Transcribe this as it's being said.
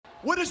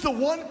What is the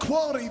one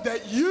quality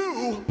that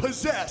you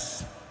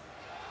possess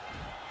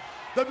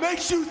that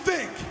makes you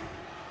think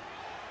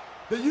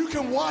that you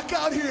can walk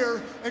out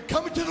here and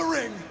come into the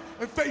ring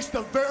and face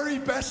the very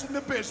best in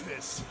the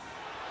business?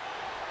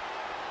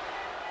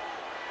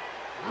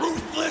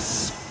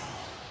 Ruthless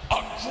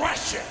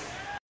aggression.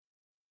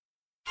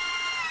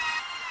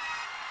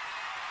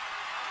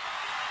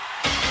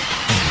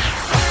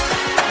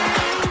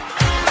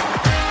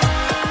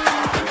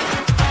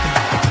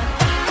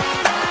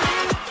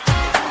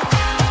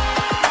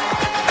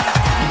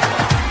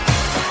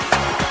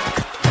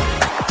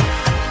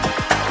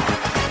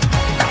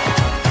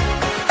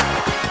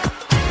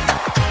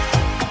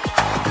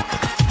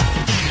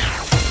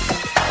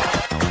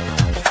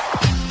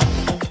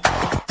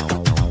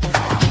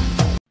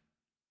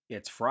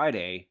 It's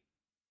Friday,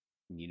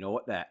 and you know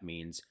what that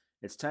means.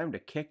 It's time to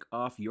kick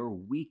off your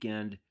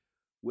weekend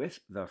with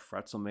the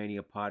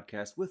Fretzelmania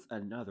podcast with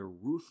another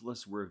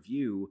ruthless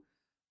review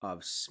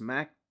of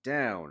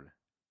SmackDown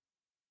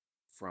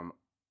from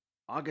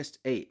August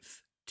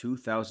 8th,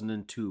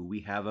 2002.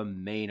 We have a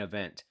main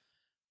event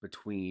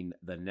between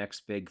the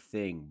next big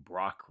thing,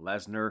 Brock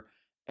Lesnar,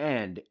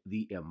 and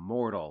the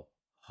immortal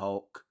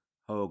Hulk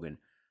Hogan.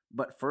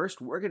 But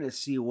first, we're going to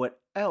see what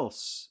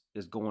else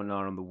is going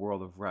on in the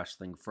world of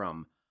wrestling,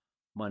 from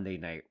Monday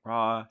Night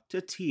Raw to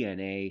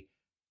TNA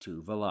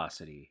to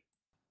Velocity.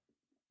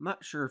 I'm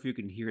not sure if you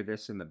can hear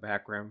this in the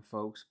background,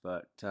 folks,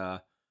 but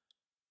the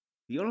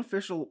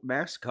unofficial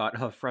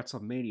mascot of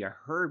Fretzelmania,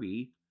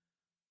 Herbie,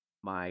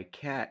 my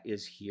cat,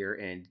 is here,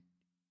 and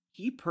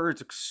he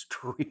purrs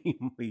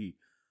extremely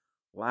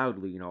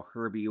loudly. You know,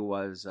 Herbie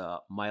was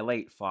my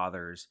late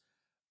father's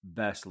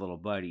best little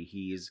buddy.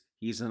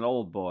 He's an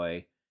old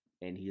boy,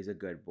 and he's a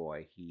good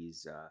boy.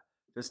 He's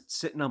just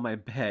sitting on my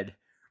bed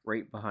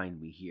right behind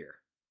me here.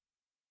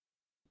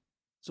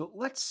 So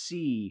let's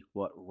see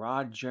what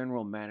Raw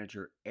General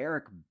Manager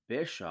Eric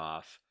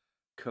Bischoff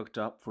cooked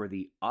up for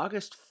the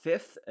August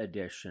 5th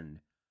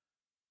edition,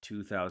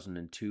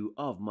 2002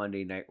 of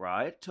Monday Night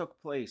Raw. It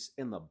took place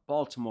in the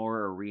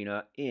Baltimore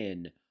Arena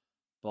in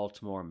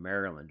Baltimore,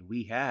 Maryland.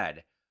 We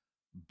had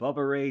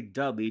Bubba Ray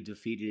Dudley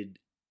defeated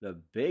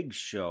The Big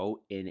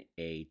Show in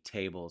a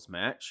tables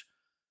match.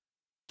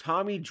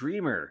 Tommy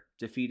Dreamer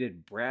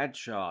defeated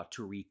Bradshaw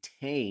to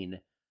retain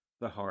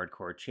the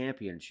Hardcore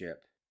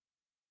Championship.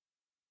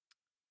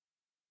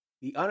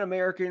 The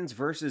Un-Americans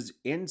versus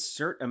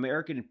Insert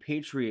American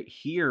Patriot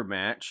Here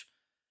match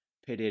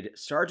pitted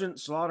Sergeant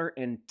Slaughter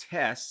and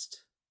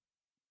Test,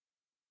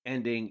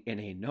 ending in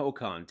a no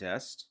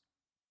contest.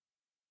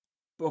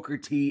 Booker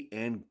T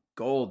and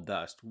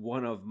Goldust,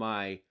 one of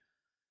my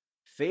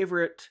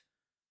favorite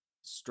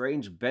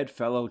strange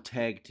bedfellow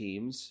tag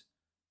teams,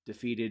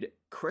 defeated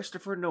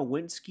Christopher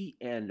Nowinski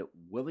and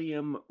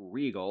William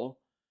Regal.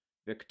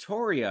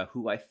 Victoria,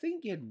 who I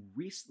think had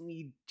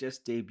recently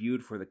just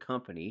debuted for the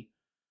company,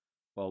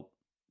 well,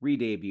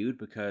 re-debuted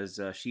because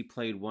she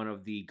played one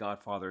of the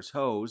Godfather's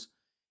hoes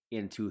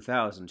in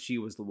 2000. She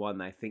was the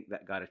one, I think,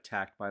 that got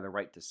attacked by the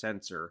Right to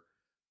Censor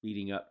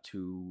leading up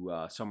to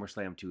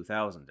SummerSlam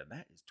 2000, and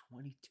that is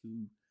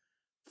 22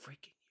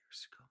 freaking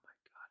years ago. My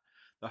God.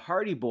 The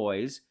Hardy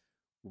Boys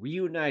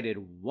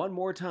reunited one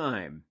more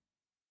time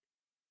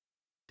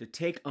to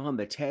take on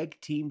the tag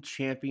team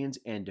champions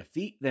and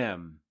defeat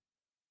them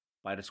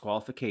by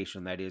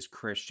disqualification. That is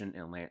Christian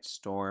and Lance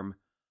Storm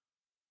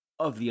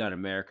of the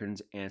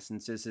Un-Americans. And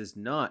since this is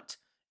not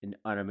an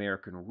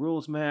Un-American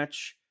rules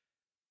match,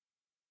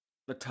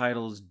 the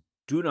titles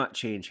do not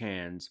change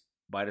hands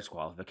by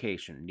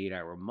disqualification. Need I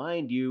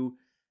remind you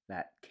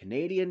that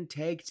Canadian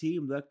tag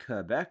team, the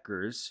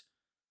Quebecers,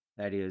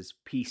 that is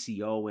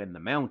PCO and the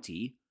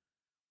Mountie,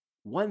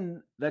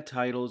 won the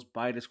titles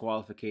by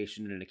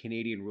disqualification in a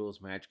Canadian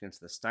rules match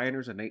against the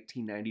Steiners in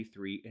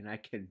 1993, and I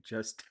can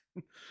just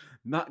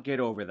not get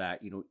over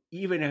that. You know,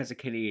 even as a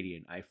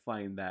Canadian, I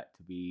find that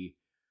to be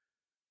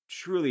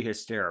truly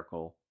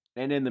hysterical.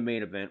 And in the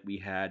main event, we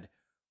had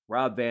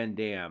Rob Van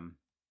Dam,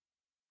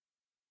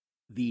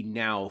 the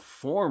now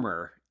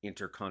former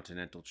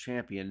Intercontinental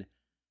Champion,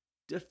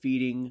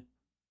 defeating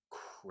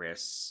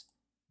Chris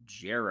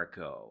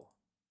Jericho.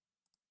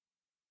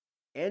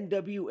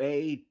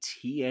 NWA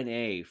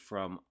TNA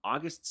from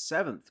August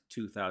 7th,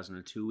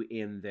 2002,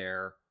 in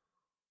their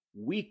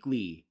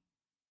weekly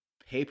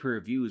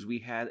pay-per-views, we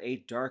had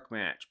a dark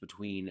match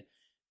between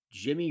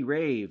Jimmy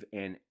Rave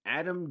and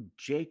Adam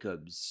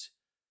Jacobs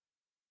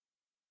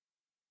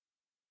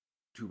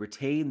to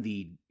retain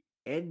the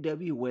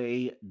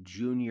NWA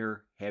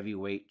Junior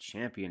Heavyweight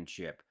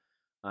Championship.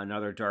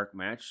 Another dark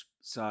match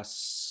saw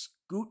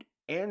Scoot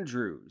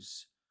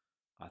Andrews.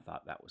 I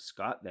thought that was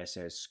Scott. That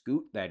says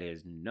Scoot. That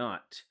is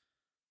not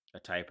a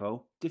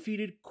typo.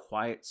 Defeated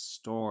Quiet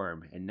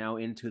Storm. And now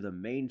into the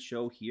main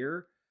show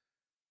here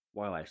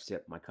while I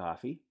sip my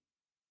coffee.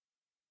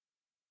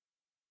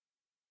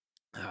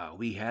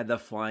 We had the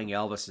Flying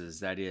Elvises.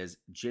 That is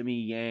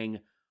Jimmy Yang,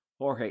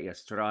 Jorge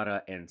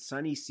Estrada, and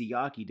Sonny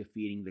Siaki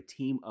defeating the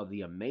team of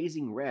the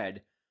Amazing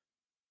Red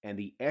and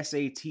the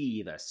SAT,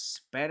 the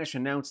Spanish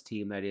announce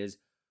team, that is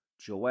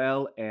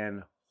Joel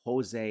and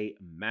Jose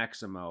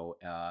Maximo.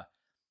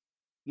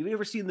 You've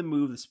ever seen the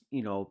move,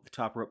 the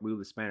top rope move,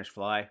 the Spanish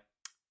Fly?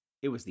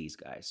 It was these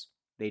guys.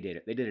 They did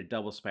it. They did a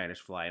double Spanish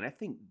Fly. And I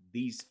think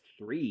these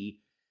three,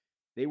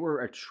 they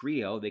were a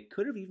trio. They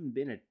could have even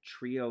been a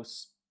trio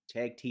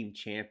tag team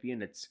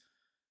champion. It's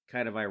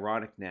kind of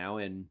ironic now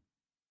in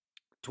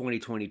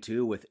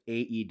 2022 with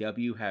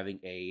AEW having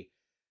a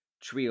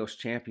trios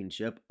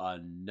championship,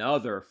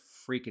 another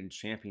freaking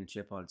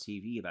championship on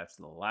TV. That's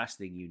the last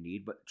thing you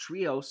need. But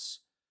trios,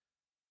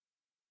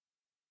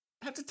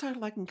 that's a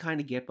title I can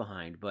kind of get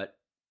behind. But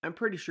I'm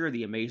pretty sure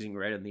the Amazing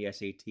Red and the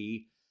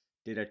SAT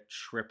did a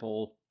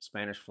triple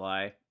Spanish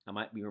Fly. I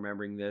might be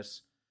remembering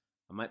this.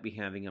 I might be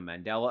having a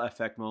Mandela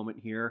effect moment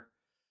here.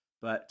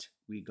 But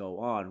we go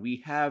on.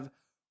 We have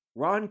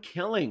Ron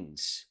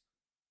Killings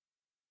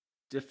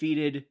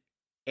defeated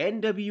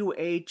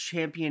NWA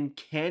champion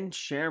Ken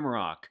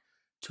Shamrock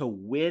to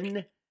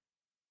win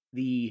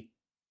the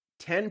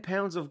 10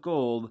 pounds of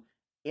gold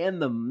in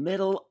the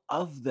middle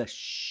of the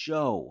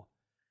show.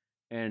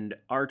 And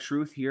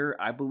R-Truth here,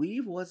 I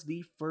believe, was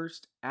the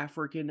first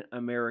African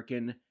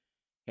American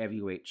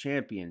heavyweight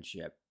champion.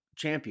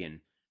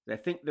 I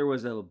think there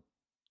was a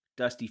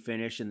dusty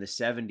finish in the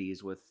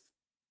 70s with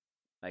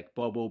like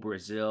Bobo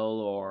Brazil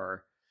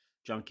or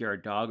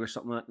Junkyard Dog or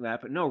something like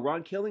that. But no,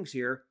 Ron Killings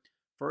here,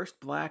 first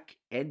black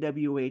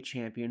NWA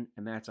champion,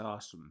 and that's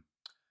awesome.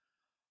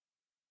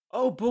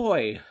 Oh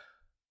boy,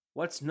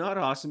 what's not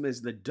awesome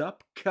is the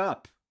Dup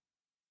Cup.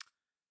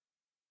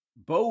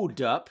 Bo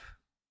Dup,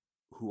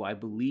 who I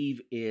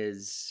believe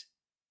is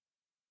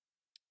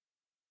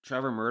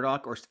Trevor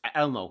Murdoch, or I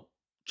don't know,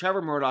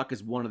 Trevor Murdoch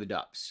is one of the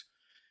Dups,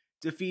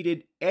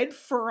 defeated Ed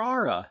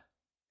Ferrara.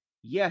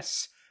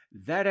 Yes,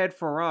 that Ed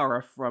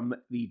Ferrara from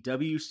the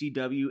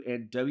WCW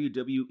and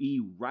WWE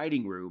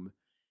Writing Room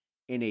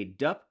in a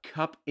Dup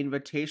Cup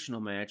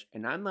Invitational match,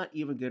 and I'm not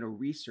even going to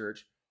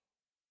research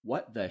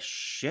what the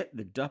shit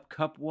the Dup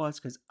Cup was,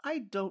 because I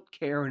don't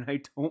care and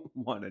I don't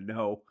want to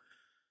know.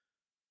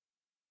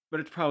 But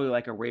it's probably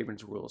like a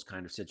Ravens Rules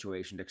kind of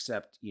situation,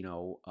 except,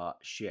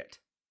 shit.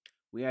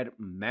 We had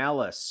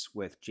Malice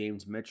with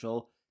James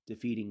Mitchell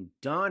defeating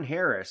Don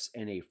Harris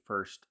in a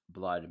First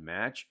Blood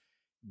match.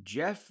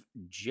 Jeff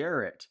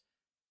Jarrett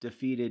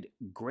defeated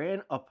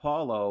Gran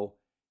Apollo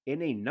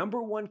in a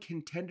number one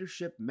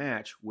contendership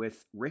match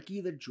with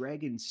Ricky the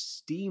Dragon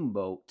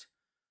Steamboat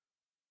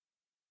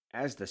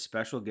as the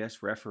special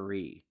guest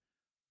referee.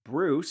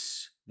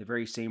 Bruce, the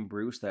very same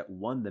Bruce that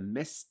won the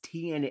Miss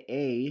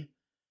TNA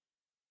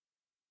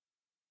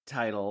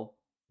title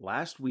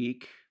last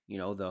week,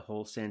 the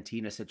whole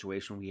Santina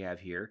situation we have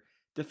here,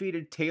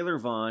 defeated Taylor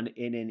Vaughn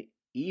in an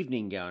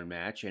evening gown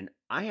match. And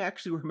I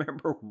actually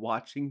remember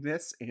watching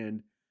this,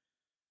 and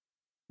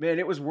man,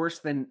 it was worse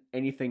than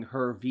anything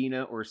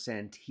Hervina or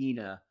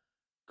Santina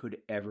could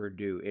ever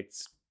do.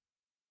 It's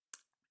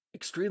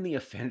extremely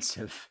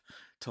offensive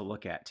to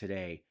look at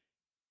today.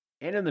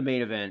 And in the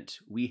main event,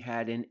 we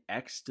had an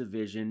X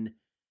Division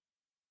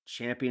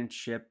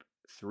Championship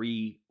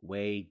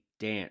 3-way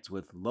dance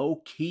with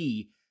Low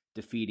Ki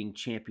defeating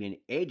champion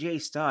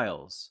AJ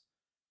Styles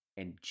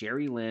and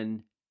Jerry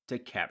Lynn to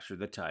capture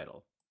the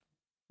title.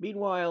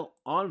 Meanwhile,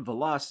 on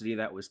Velocity,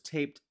 that was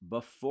taped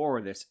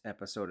before this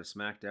episode of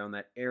SmackDown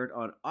that aired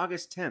on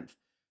August 10th,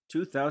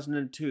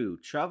 2002,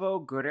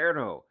 Chavo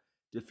Guerrero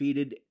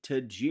defeated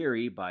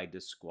Tajiri by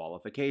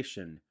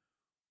disqualification.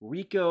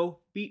 Rico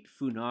beat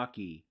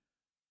Funaki.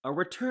 A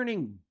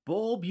returning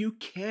Bull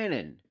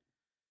Buchanan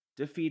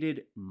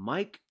defeated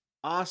Mike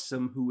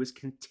Awesome, who is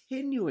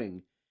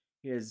continuing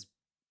his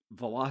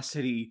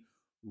Velocity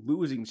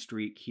losing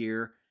streak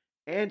here.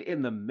 And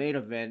in the main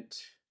event,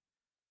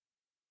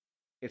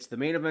 it's the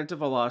main event of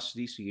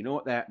Velocity, so you know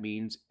what that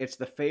means. It's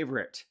the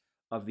favorite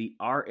of the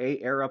RA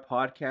Era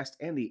podcast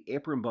and the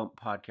Apron Bump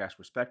podcast,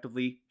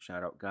 respectively.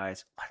 Shout out,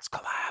 guys. Let's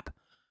collab.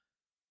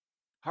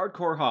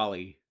 Hardcore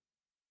Holly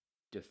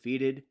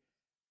defeated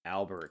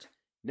Albert.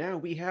 Now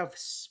we have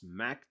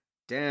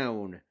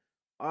SmackDown,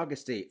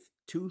 August 8th,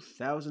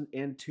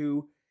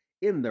 2002,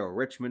 in the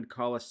Richmond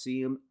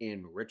Coliseum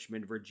in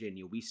Richmond,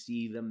 Virginia. We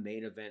see the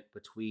main event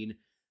between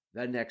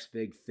the next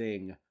big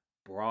thing,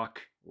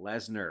 Brock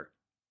Lesnar,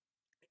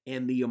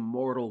 and the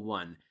immortal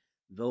one,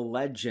 the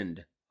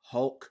legend,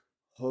 Hulk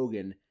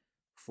Hogan,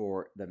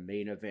 for the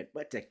main event.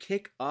 But to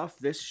kick off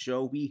this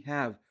show, we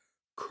have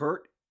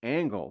Kurt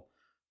Angle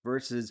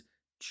versus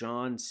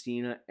John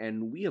Cena,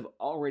 and we have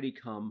already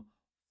come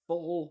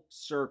full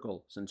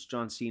circle since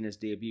John Cena's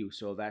debut.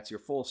 So that's your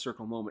full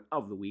circle moment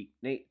of the week.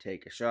 Nate,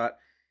 take a shot.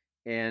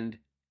 And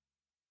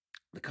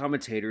the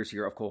commentators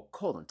here, of course,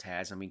 Cole and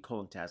Taz. Cole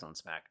and Taz on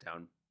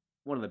SmackDown,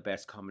 one of the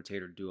best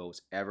commentator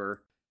duos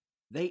ever.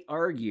 They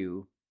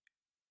argue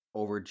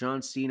over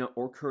John Cena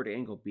or Kurt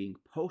Angle being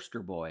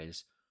poster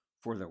boys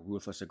for the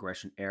Ruthless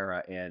Aggression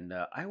era. And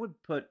I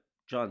would put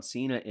John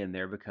Cena in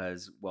there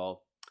because,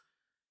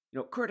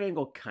 Kurt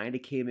Angle kind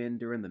of came in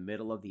during the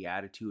middle of the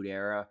Attitude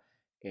Era,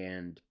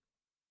 and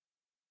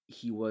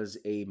he was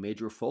a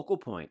major focal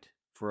point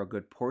for a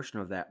good portion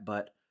of that.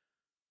 But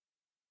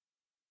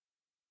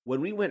when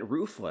we went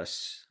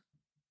ruthless,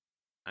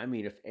 I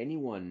mean, if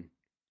anyone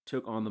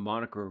took on the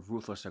moniker of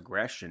ruthless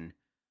aggression,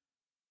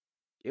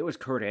 it was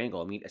Kurt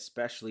Angle. I mean,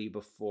 especially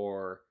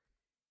before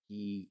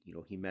he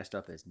messed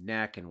up his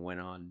neck and went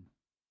on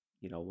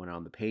the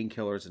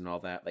painkillers and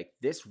all that. Like,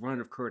 this run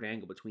of Kurt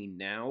Angle between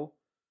now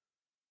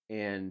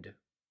and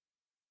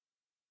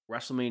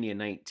WrestleMania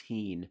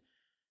 19,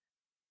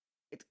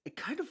 it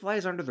kind of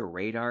flies under the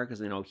radar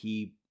because,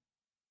 he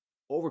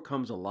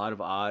overcomes a lot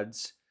of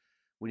odds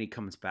when he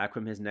comes back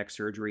from his neck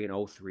surgery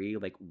in 03,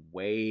 like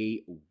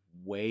way,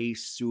 way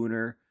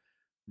sooner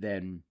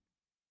than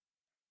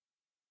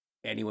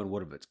anyone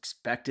would have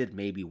expected,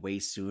 maybe way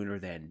sooner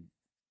than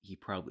he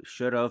probably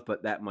should have,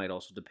 but that might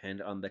also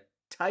depend on the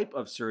type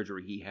of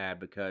surgery he had,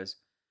 because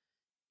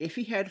if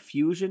he had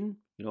fusion,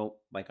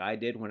 like I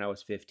did when I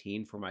was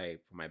 15 for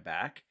my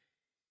back,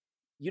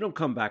 you don't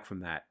come back from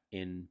that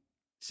in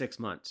 6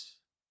 months.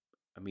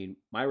 I mean,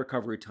 my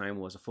recovery time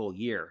was a full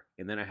year,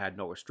 and then I had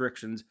no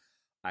restrictions.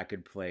 I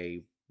could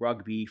play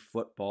rugby,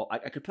 football.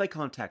 I could play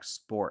contact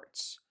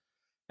sports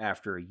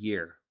after a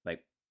year.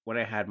 Like, when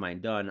I had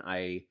mine done,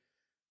 I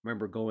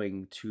remember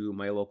going to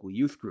my local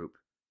youth group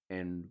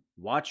and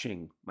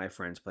watching my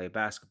friends play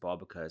basketball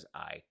because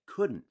I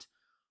couldn't.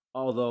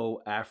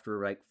 Although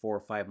after like 4 or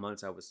 5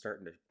 months, I was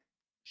starting to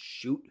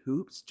shoot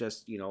hoops,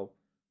 just,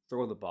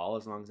 throw the ball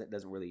as long as it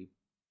doesn't really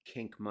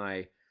kink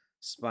my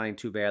spine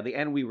too badly.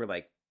 And we were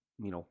like,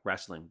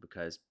 wrestling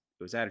because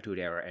it was Attitude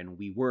Era and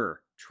we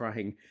were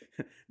trying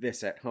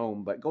this at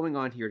home. But going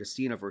on here to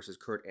Cena versus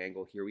Kurt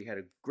Angle here, we had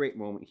a great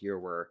moment here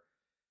where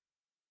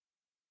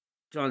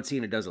John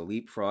Cena does a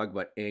leapfrog,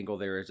 but Angle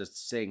there is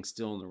just staying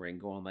still in the ring,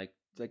 going like,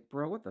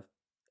 bro, what the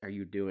are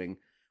you doing?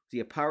 See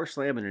a power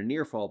slam and a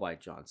near fall by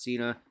John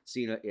Cena.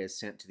 Cena is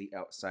sent to the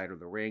outside of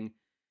the ring.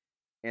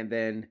 And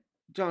then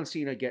John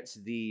Cena gets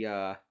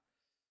the,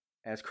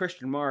 as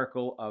Christian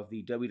Markle of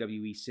the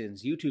WWE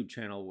Sins YouTube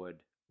channel would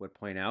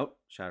point out,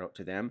 shout out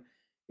to them,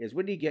 is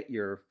when you get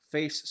your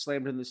face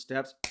slammed in the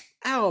steps,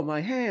 ow,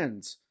 my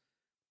hands!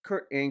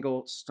 Kurt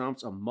Angle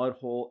stomps a mud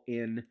hole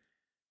in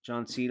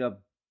John Cena,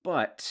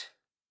 but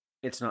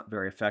it's not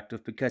very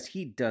effective because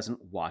he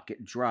doesn't walk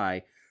it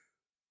dry.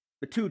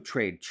 The two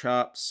trade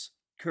chops.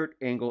 Kurt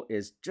Angle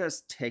is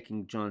just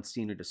taking John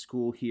Cena to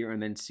school here,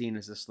 and then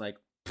Cena's just like,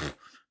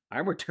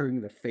 I'm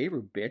returning the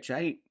favor, bitch. I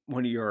ain't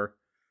one of your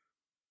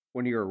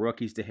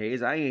rookies to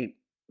haze. I ain't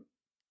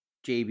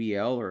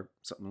JBL or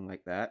something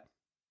like that.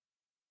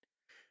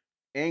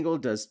 Angle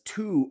does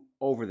 2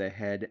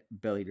 over-the-head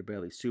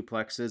belly-to-belly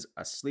suplexes,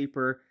 a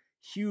sleeper,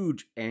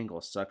 huge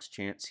Angle sucks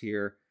chance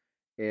here,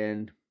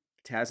 and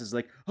Taz is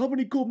like, how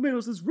many gold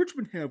medals does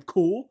Richmond have,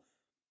 Cole?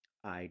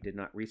 I did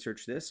not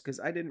research this because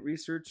I didn't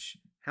research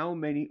how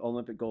many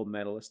Olympic gold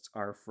medalists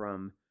are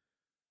from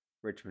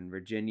Richmond,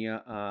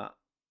 Virginia,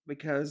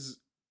 because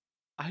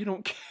I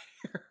don't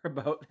care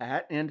about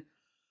that, and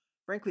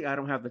frankly, I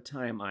don't have the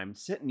time. I'm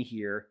sitting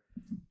here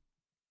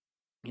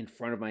in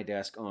front of my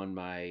desk on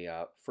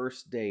my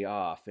first day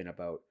off in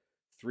about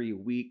 3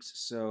 weeks,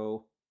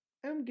 so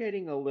I'm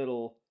getting a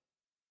little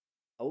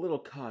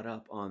caught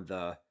up on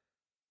the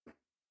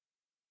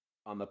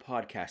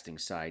podcasting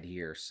side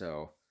here.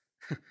 So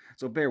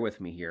bear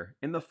with me here.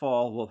 In the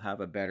fall, we'll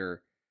have a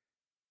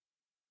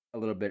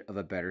little bit of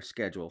a better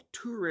schedule.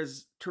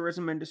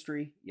 Tourism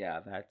industry, yeah,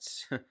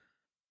 that's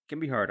can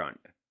be hard on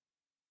you.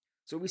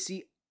 So we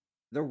see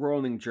the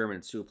rolling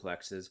German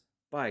suplexes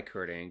by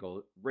Kurt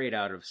Angle right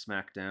out of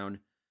SmackDown.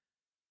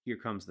 Here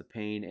comes the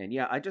pain. And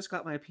yeah, I just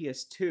got my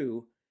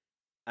PS2.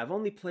 I've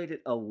only played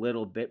it a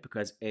little bit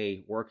because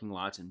A, working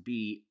lots, and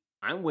B,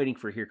 I'm waiting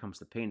for Here Comes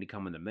the Pain to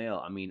come in the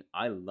mail. I mean,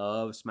 I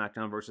love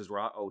SmackDown vs.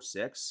 Raw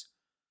 06.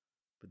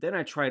 But then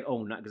I tried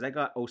 09 because I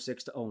got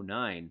 06 to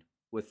 09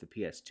 with the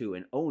PS2.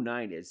 And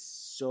 09 is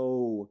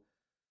so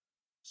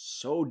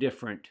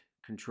different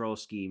control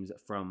schemes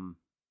from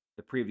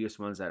the previous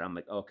ones that I'm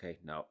like, okay,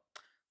 no.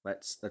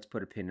 Let's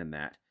put a pin in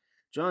that.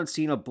 John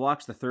Cena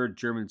blocks the third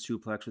German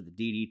suplex with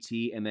the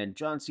DDT, and then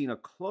John Cena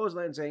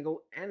clotheslines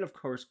Angle, and of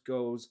course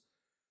goes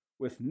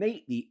with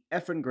Nate the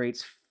effing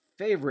Great's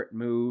favorite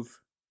move,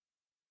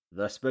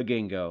 the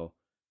Spagingo.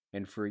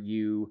 And for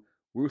you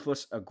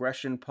Ruthless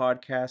Aggression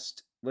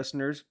podcast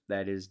listeners,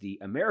 that is the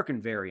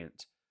American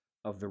variant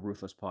of the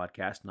Ruthless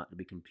podcast, not to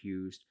be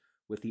confused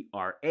with the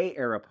RA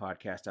era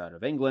podcast out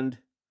of England.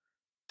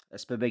 A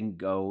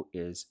Spagingo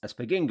is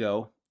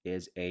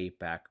a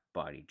back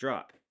body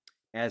drop,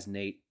 as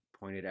Nate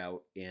pointed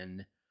out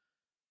in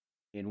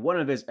one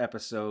of his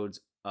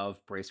episodes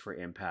of Brace for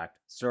Impact.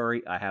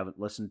 Sorry, I haven't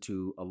listened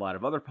to a lot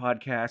of other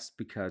podcasts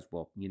because,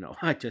 well,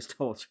 I just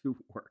told you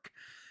work.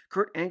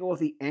 Kurt Angle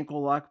with the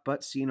ankle lock,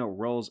 but Cena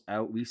rolls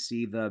out. We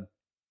see the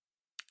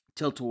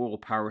tilt-a-whirl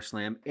power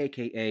slam,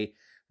 aka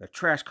the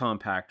trash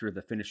compactor,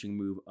 the finishing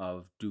move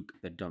of Duke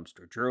the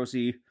Dumpster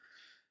Droese.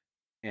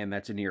 And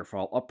that's a near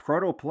fall. A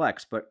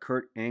protoplex, but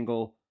Kurt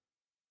Angle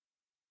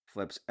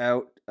flips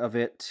out of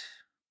it,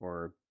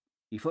 or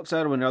he flips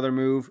out of another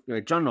move.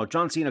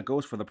 John Cena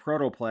goes for the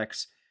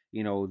protoplex,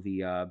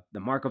 the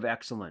mark of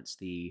excellence,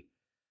 the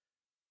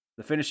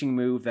finishing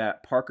move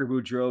that Parker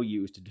Boudreaux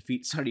used to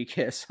defeat Sonny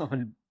Kiss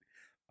on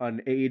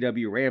on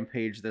AEW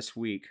Rampage this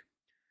week.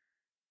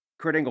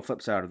 Kurt Angle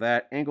flips out of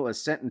that. Angle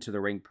is sent into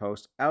the ring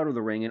post, out of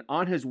the ring, and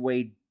on his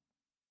way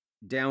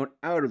down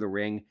out of the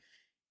ring,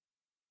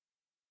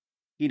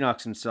 he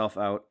knocks himself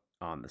out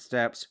on the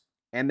steps.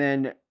 And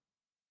then,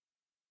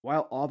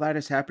 while all that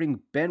is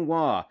happening,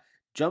 Benoit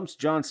jumps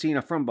John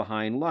Cena from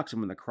behind, locks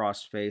him in the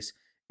crossface,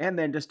 and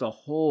then just a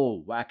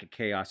whole whack of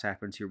chaos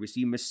happens here. We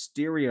see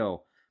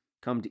Mysterio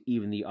come to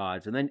even the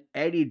odds, and then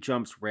Eddie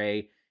jumps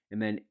Ray,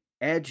 and then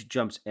Edge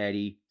jumps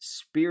Eddie,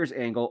 spears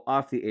Angle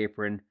off the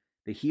apron.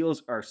 The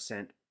heels are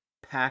sent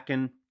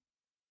packing,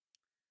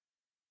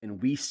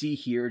 and we see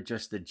here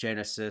just the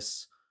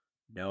genesis.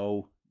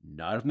 No,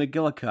 not of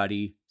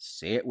McGillicuddy.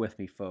 Say it with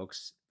me,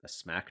 folks. The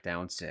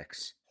SmackDown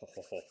 6.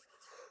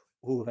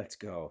 Ooh, let's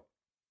go.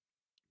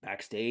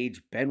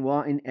 Backstage,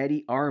 Benoit and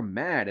Eddie are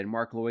mad, and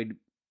Mark Lloyd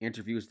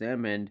interviews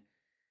them and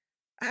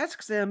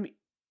asks them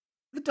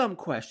the dumb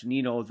question,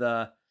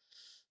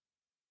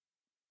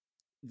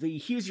 the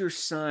here's your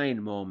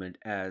sign moment,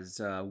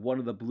 as one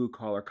of the Blue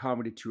Collar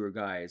Comedy Tour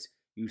guys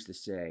used to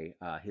say.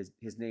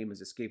 His name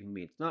is escaping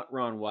me. It's not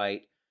Ron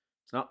White.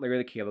 It's not Larry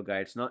the Cable Guy.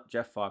 It's not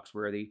Jeff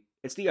Foxworthy.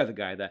 It's the other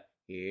guy, the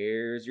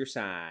here's your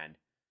sign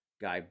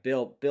guy,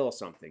 Bill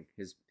something.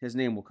 His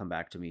name will come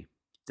back to me.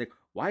 It's like,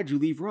 why'd you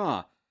leave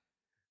Raw?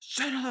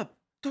 Shut up!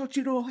 Don't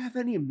you know have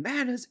any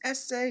manners,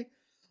 essay?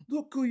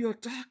 Look who you're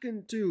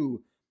talking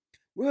to.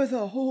 We're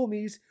the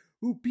homies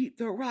who beat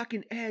The Rock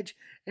and Edge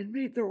and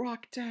made The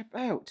Rock tap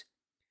out.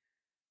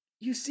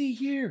 You see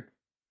here,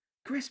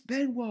 Chris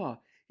Benoit,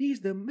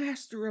 he's the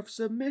master of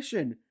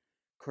submission.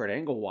 Kurt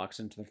Angle walks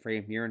into the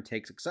frame here and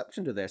takes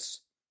exception to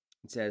this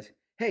and says,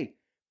 hey,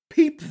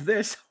 peep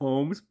this,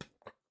 Holmes.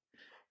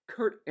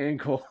 Kurt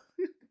Angle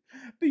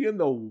being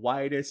the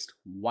whitest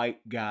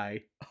white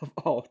guy of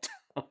all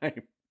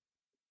time.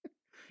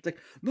 It's like,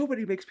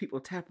 nobody makes people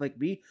tap like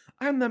me.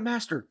 I'm the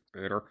master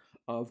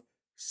of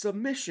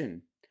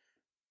submission.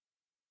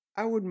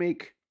 I would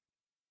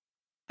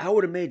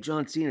have made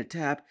John Cena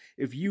tap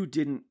if you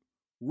didn't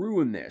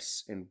ruin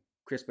this. And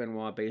Chris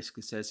Benoit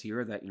basically says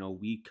here that,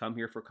 we come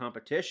here for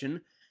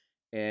competition.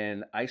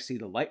 And I see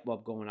the light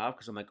bulb going off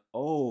because I'm like,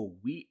 oh,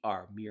 we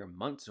are mere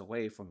months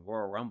away from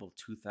Royal Rumble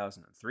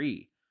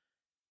 2003.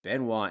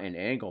 Benoit and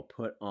Angle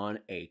put on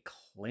a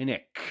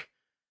clinic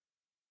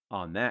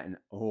on that. And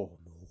oh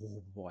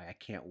boy, I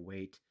can't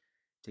wait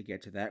to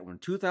get to that one.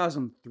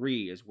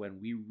 2003 is when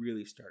we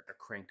really start to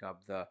crank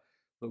up the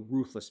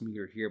ruthless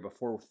meter here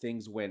before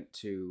things went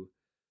to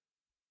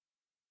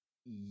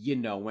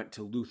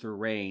Luther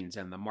Reigns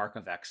and the Mark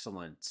of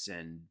Excellence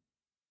and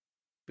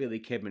Billy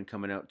Kidman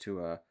coming out to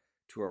a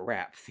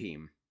rap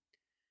theme.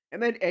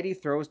 And then Eddie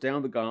throws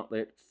down the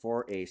gauntlet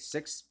for a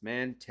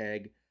 6-man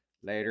tag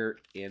later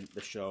in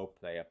the show.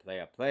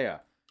 Playa.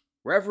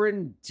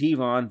 Reverend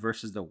Devon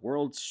versus the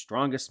world's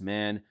strongest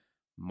man,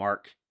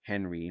 Mark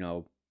Henry.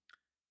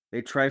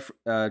 They try.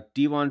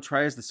 Devon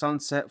tries the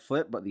sunset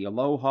flip, but the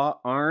Aloha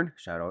Arn,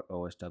 shout out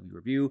OSW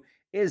Review,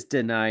 is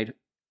denied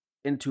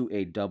into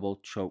a double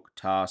choke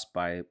toss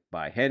by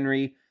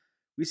Henry.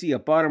 We see a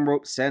bottom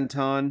rope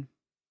senton,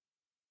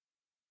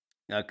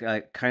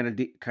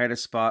 kind of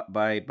spot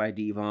by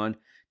Devon.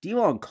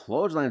 Devon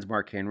clotheslines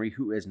Mark Henry,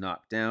 who is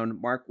knocked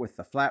down. Mark with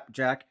the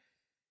flapjack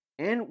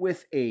and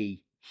with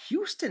a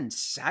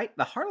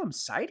the Harlem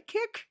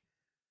sidekick?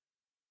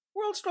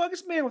 World's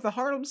strongest man with a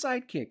Harlem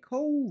sidekick.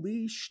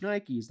 Holy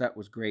shnikes, that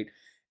was great.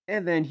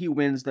 And then he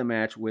wins the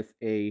match with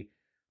a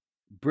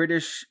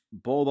British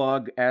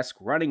Bulldog-esque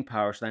running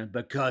power slam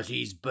because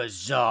he's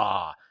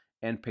bizarre,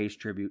 and pays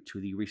tribute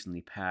to the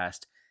recently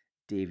passed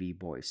Davey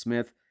Boy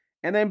Smith.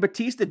 And then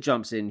Batista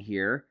jumps in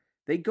here.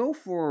 They go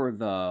for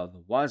the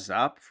was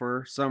up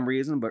for some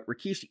reason, but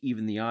Rikishi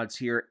evened the odds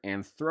here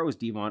and throws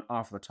Devon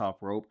off the top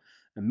rope,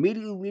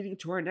 immediately leading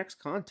to our next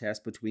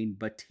contest between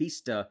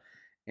Batista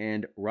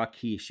and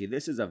Rikishi.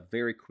 This is a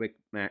very quick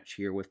match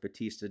here with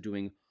Batista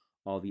doing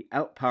all the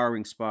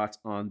outpowering spots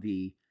on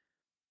the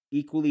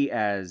equally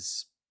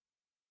as,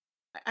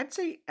 I'd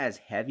say as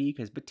heavy,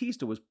 because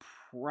Batista was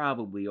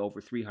probably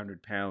over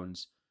 300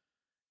 pounds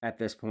at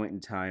this point in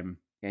time.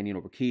 And,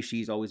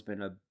 Rikishi's always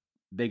been a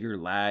bigger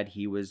lad.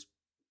 He was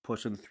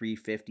pushing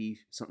 350,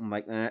 something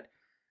like that.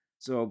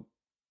 So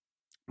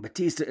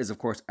Batista is, of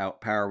course,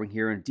 outpowering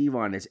here, and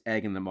Devon is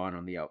egging them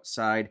on the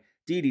outside.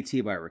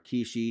 DDT by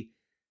Rikishi.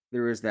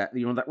 There is that,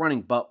 that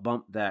running butt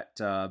bump that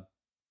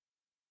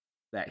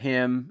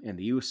him and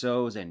the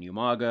Usos and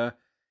Umaga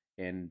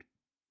and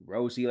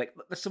Rosie, like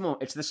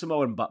it's the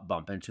Samoan butt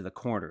bump into the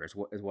corner is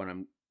what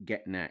I'm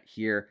getting at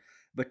here.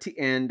 But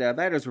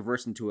that is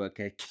reversed into a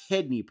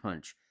kidney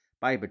punch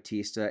by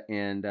Batista,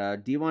 and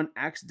Devon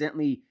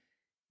accidentally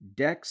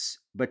decks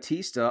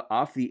Batista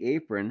off the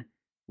apron,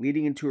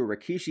 leading into a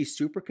Rikishi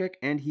superkick,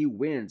 and he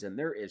wins. And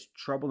there is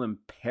trouble in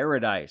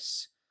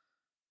paradise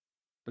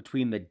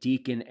between the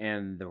deacon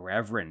and the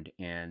reverend.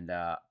 And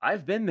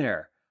I've been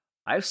there.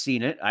 I've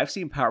seen it. I've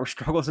seen power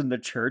struggles in the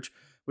church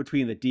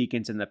between the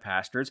deacons and the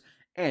pastors,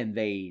 and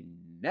they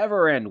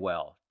never end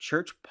well.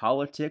 Church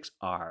politics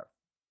are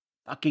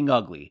fucking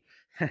ugly.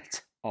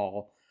 That's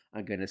all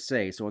I'm going to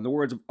say. So in the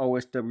words of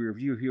OSW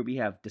Review, here we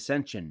have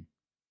dissension.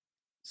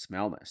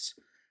 Smell this.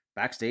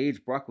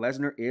 Backstage, Brock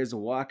Lesnar is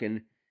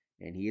walking,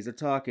 and he is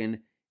a-talking,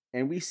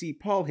 and we see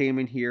Paul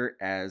Heyman here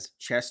as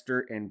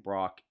Chester, and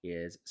Brock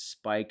is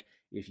Spike.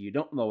 If you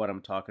don't know what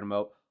I'm talking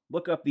about,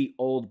 look up the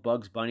old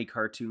Bugs Bunny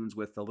cartoons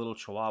with the little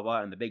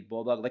chihuahua and the big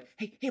bulldog, like,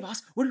 hey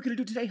boss, what are we going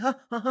to do today,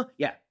 huh?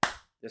 Yeah,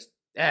 just,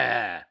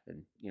 and,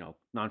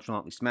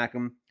 nonchalantly smack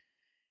him.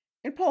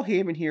 And Paul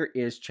Heyman here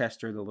is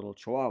Chester, the little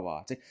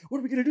chihuahua. It's like, what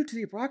are we going to do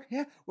today, Brock?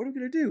 Yeah, what are we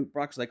going to do?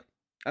 Brock's like,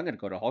 I'm going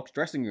to go to Hulk's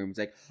dressing room. He's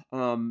like,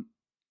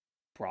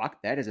 Brock,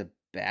 that is a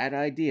bad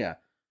idea.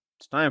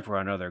 It's time for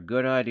another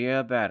good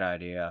idea, bad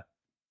idea.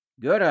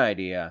 Good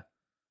idea.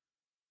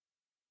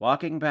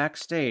 Walking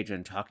backstage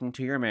and talking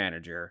to your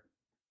manager.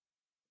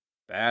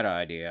 Bad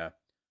idea.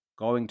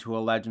 Going to a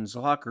Legends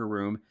locker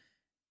room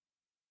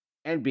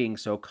and being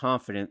so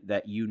confident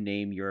that you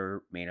name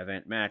your main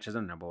event match as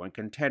a number one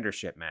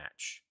contendership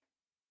match.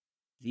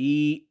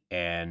 The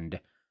end.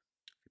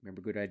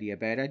 Remember, good idea,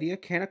 bad idea?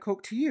 Can of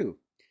Coke to you.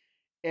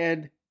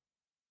 And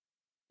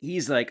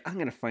he's like, I'm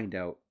going to find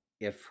out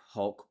if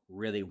Hulk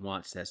really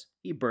wants this.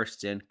 He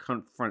bursts in,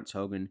 confronts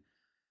Hogan.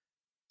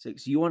 He's like,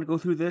 so you want to go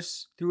through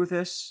with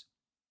this?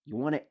 You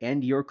want to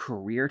end your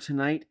career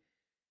tonight?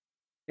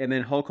 And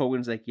then Hulk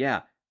Hogan's like,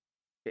 yeah,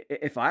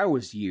 if I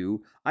was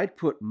you, I'd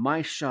put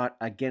my shot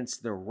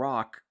against The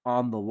Rock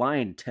on the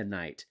line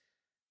tonight.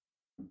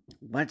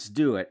 Let's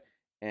do it.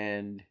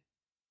 And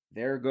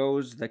there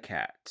goes the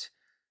cat.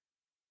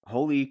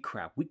 Holy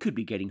crap, we could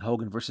be getting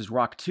Hogan versus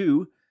Rock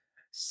 2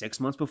 6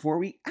 months before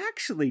we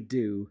actually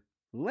do.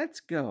 Let's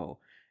go.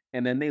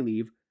 And then they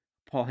leave.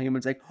 Paul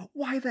Heyman's like,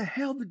 why the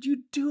hell did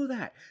you do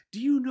that? Do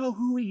you know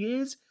who he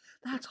is?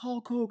 That's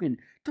Hulk Hogan.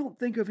 Don't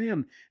think of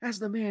him as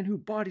the man who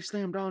body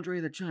slammed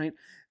Andre the Giant.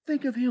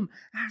 Think of him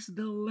as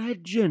the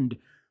legend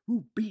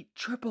who beat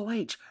Triple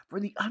H for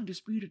the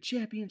Undisputed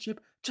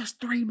Championship just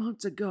 3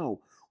 months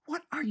ago.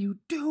 What are you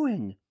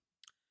doing?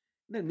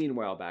 And then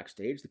meanwhile,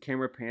 backstage, the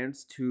camera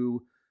pans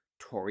to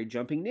Tori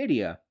jumping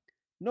Nydia.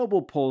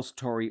 Noble pulls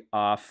Tori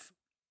off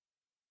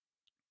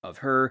of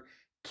her.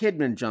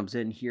 Kidman jumps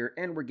in here,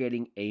 and we're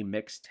getting a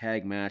mixed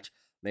tag match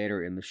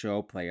later in the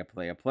show.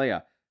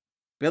 Playa.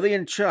 Billy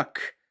and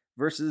Chuck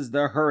versus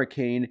the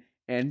Hurricane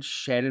and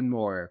Shannon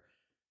Moore.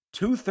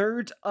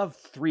 2/3 of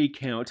 3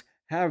 Count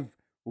have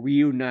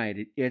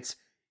reunited. It's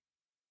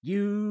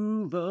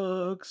You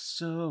Look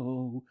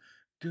So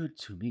Good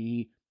to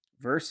Me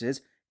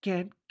versus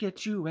Can't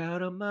Get You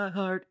Out of My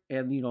Heart.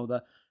 And,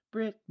 the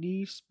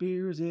Britney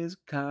Spears is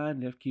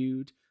kind of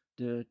cute.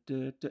 Yeah,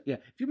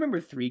 if you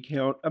remember 3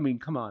 Count, I mean,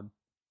 come on.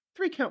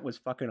 3 Count was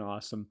fucking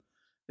awesome.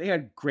 They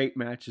had great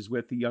matches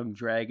with the Young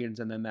Dragons,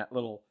 and then that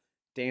little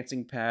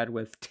dancing pad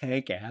with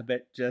Tank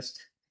Abbott.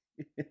 Just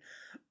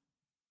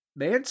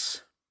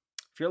Vance,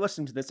 if you're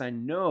listening to this, I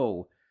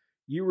know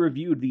you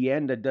reviewed the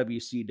end of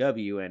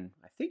WCW, and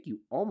I think you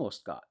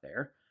almost got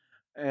there.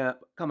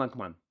 Come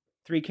on.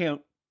 3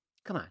 Count,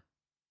 come on.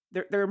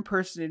 They're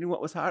impersonating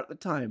what was hot at the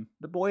time.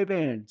 The boy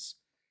bands.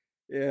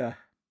 Yeah,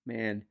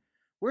 man.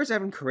 Where's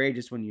Evan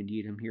Courageous when you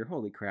need him here?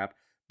 Holy crap.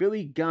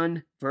 Billy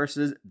Gunn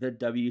versus the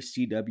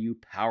WCW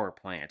Power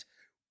Plant.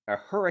 A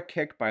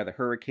hurricane by the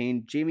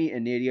Hurricane. Jamie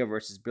and Nydia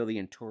versus Billy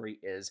and Tori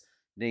is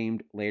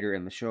named later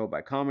in the show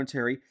by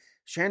commentary.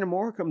 Shannon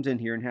Moore comes in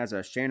here and has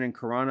a Shannon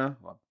Corona,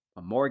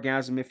 a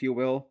Morgasm, if you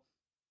will.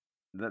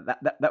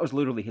 That was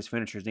literally his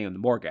finisher's name, the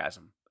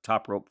Morgasm.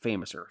 Top rope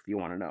famouser, if you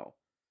want to know.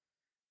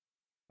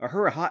 A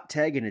Hura hot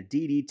tag and a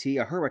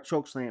DDT. A Hura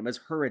chokeslam as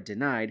Hura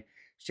denied.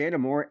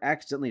 Shannon Moore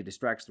accidentally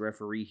distracts the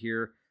referee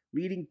here,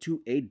 leading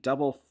to a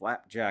double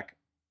flapjack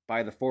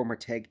by the former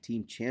tag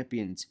team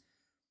champions.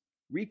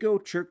 Rico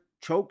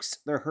chokes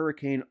the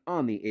Hurricane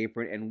on the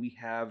apron, and we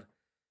have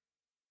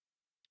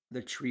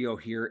the trio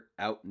here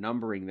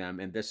outnumbering them.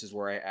 And this is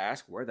where I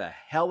ask, where the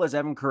hell is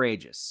Evan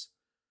Courageous?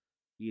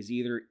 He's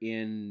either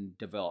in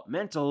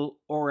developmental,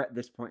 or at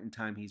this point in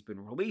time, he's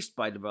been released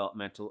by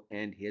developmental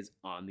and is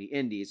on the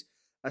indies.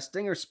 A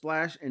Stinger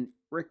splash, and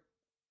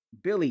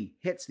Billy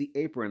hits the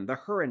apron. The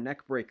Hura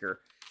neckbreaker.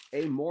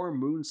 A Moore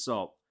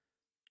moonsault.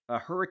 A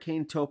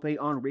Hurricane tope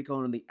on Rico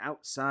on the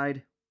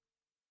outside.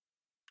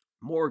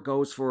 Moore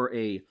goes for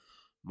a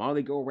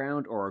Molly go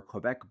round or a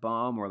Quebec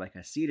bomb or like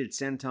a seated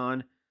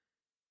senton,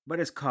 but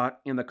is caught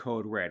in the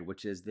code red,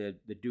 which is the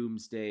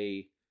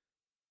Doomsday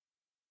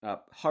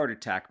heart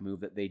attack move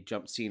that they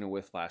jumped Cena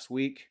with last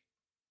week.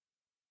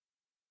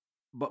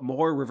 But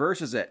Moore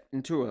reverses it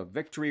into a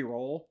victory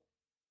roll.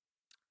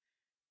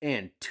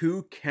 And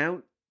 2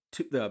 count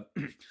to the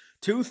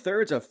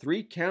 2/3 of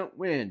 3 count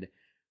win.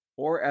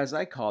 Or as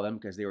I call them,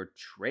 because they were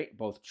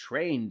both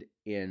trained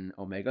in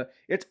Omega,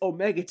 it's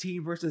Omega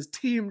Team versus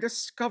Team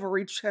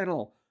Discovery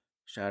Channel.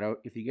 Shout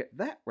out if you get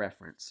that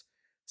reference.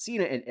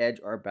 Cena and Edge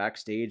are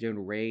backstage,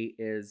 and Ray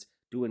is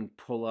doing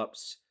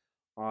pull-ups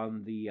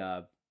on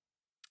the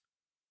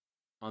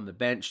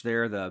bench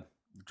there, the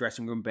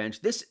dressing room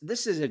bench. This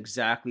is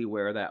exactly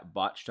where that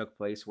botch took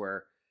place,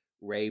 where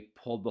Ray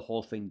pulled the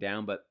whole thing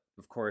down, but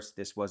of course,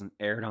 this wasn't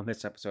aired on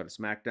this episode of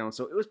SmackDown,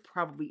 so it was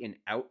probably an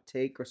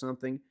outtake or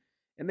something.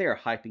 And they are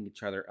hyping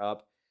each other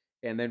up.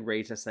 And then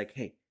Ray's just like,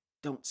 hey,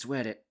 don't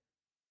sweat it.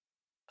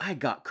 I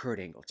got Kurt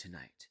Angle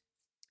tonight.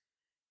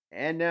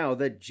 And now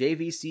the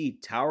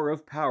JVC Tower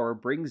of Power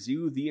brings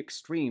you the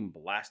Extreme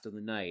Blast of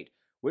the Night,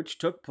 which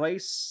took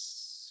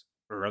place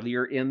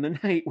earlier in the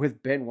night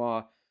with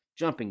Benoit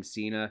jumping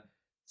Cena,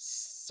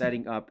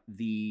 setting up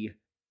the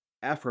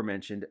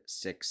aforementioned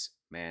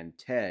 6-man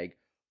tag.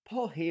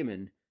 Paul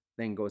Heyman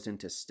then goes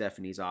into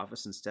Stephanie's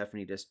office, and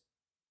Stephanie just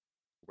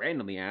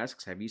randomly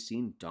asks, have you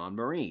seen Dawn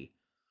Marie?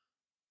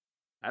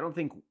 I don't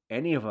think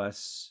any of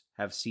us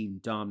have seen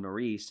Dawn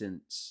Marie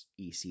since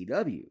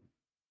ECW.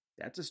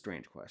 That's a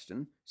strange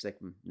question. She's like,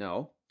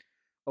 no.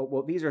 Oh,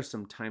 well, these are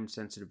some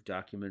time-sensitive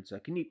documents.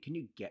 Can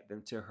you get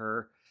them to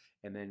her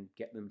and then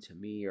get them to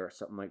me or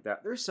something like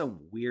that? There's some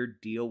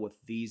weird deal with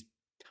these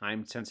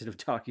time-sensitive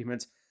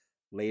documents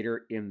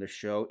later in the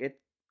show.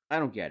 I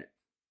don't get it.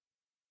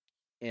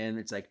 And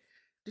it's like,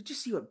 did you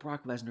see what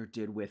Brock Lesnar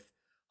did with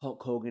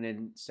Hulk Hogan?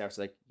 And Steph's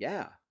like,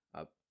 yeah,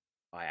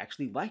 I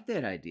actually like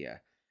that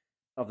idea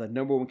of the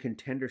number one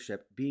contendership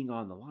being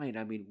on the line.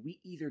 I mean, we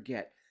either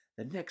get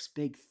the next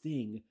big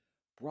thing,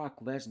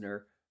 Brock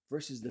Lesnar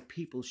versus the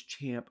People's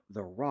Champ,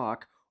 The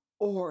Rock,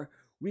 or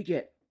we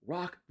get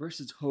Rock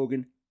versus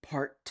Hogan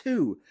Part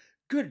 2.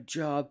 Good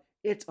job.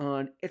 It's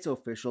on. It's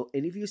official.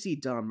 And if you see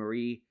Dawn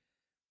Marie,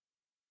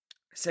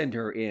 send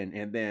her in.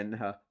 And then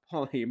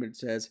Paul Heyman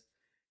says,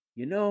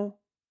 you know,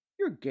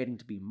 you're getting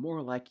to be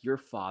more like your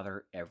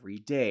father every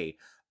day.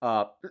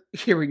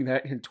 Hearing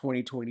that in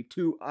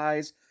 2022,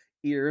 eyes,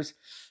 ears,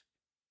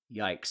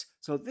 yikes.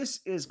 So this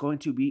is going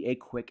to be a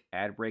quick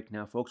ad break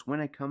now, folks.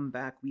 When I come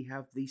back, we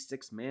have the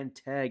 6-man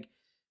tag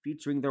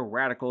featuring the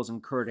Radicals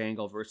and Kurt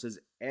Angle versus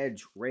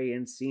Edge, Ray,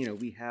 and Cena.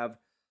 We have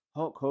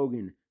Hulk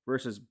Hogan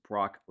versus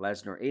Brock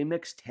Lesnar, a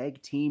mixed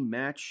tag team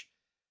match.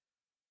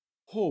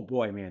 Oh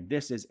boy, man,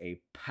 this is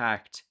a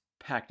packed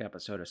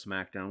episode of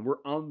SmackDown.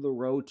 We're on the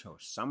road to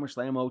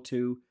SummerSlam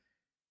 02.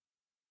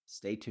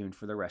 Stay tuned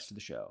for the rest of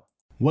the show.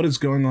 What is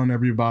going on,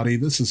 everybody?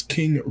 This is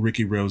King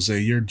Ricky Rose,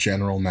 your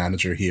general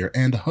manager here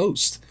and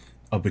host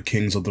of the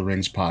Kings of the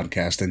Rings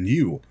podcast, and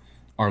you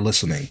are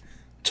listening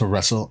to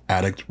Wrestle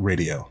Addict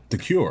Radio, the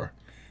cure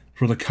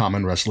for the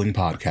common wrestling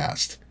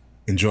podcast.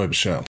 Enjoy the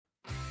show.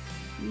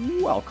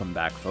 Welcome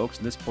back, folks.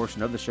 This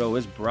portion of the show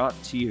is brought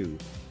to you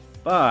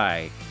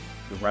by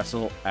the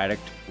Wrestle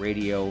Addict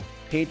Radio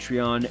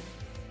Patreon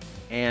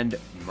and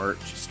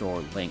merch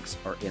store. Links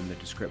are in the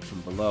description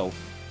below.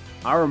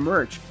 Our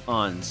merch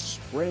on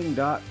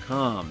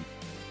spring.com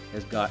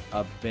has got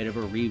a bit of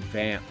a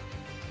revamp.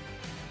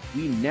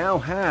 We now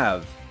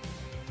have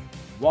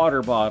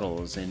water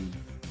bottles and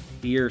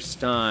beer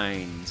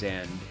steins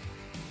and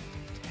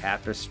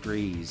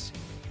tapestries,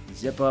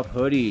 zip-up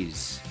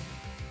hoodies,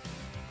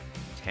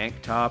 tank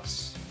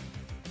tops,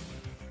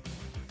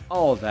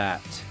 all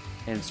that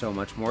and so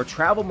much more.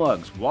 Travel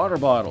mugs, water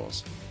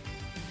bottles,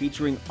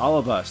 featuring all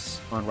of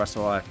us on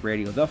Wrestle Addict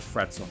Radio, the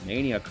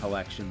Fretzelmania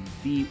collection,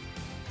 the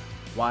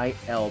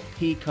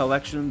YLP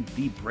collection,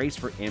 the Brace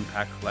for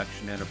Impact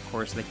collection, and of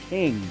course the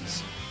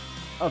Kings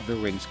of the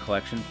Rings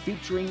collection,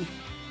 featuring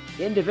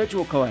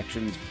individual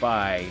collections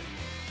by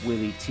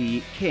Willie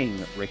T, King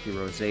Ricky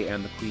Rose,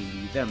 and the Queen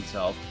Bee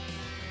themselves,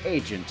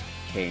 Agent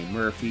K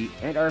Murphy,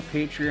 and our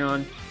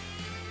Patreon.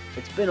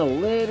 It's been a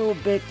little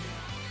bit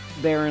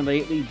barren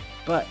lately,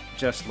 but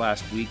just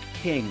last week,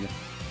 King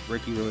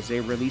Ricky Rose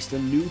released a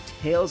new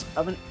Tales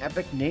of an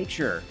Epic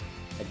Nature,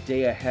 a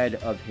day ahead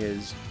of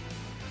his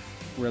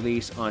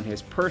release on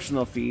his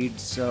personal feed,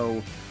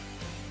 so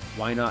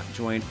why not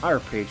join our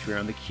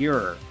Patreon, The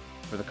Cure,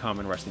 for the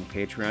Common Wrestling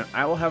Patreon.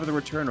 I will have the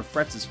return of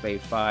Fretz's Fave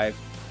 5,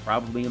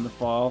 probably in the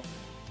fall,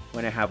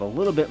 when I have a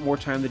little bit more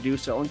time to do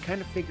so and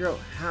kind of figure out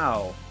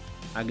how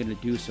I'm going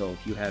to do so.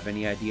 If you have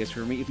any ideas for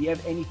me, if you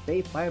have any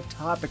Fave 5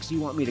 topics you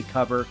want me to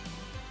cover,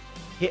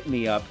 hit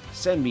me up,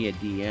 send me a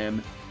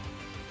DM,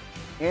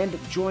 and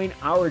join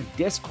our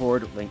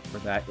Discord. Link for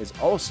that is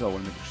also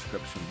in the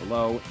description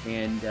below,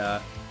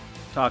 and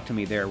talk to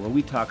me there, where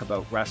we talk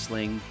about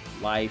wrestling,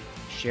 life,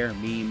 share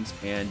memes,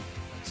 and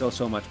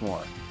so much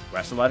more.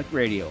 Wrestle Addict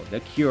Radio, the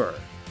cure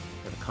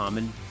for the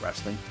common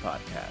wrestling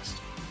podcast.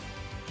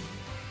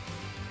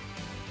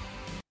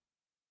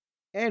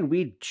 And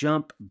we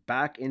jump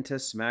back into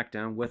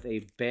SmackDown with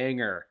a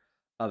banger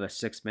of a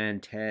 6-man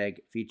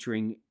tag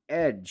featuring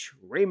Edge,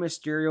 Rey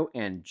Mysterio,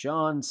 and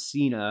John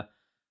Cena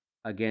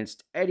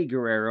against Eddie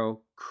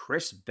Guerrero,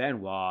 Chris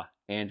Benoit,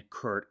 and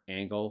Kurt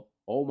Angle.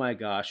 Oh my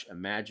gosh,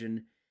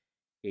 imagine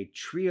a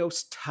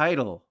trios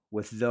title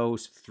with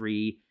those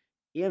three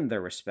in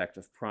their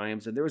respective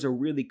primes. And there was a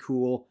really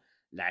cool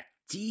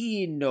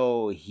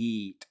Latino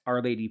Heat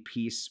Our Lady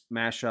Peace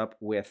mashup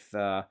with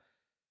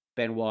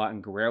Benoit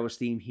and Guerrero's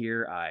theme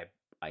here.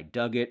 I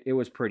dug it. It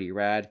was pretty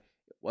rad.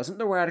 It wasn't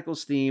the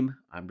Radicals theme.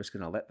 I'm just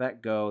going to let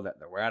that go, that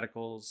the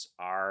Radicals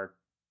are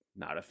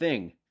not a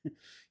thing.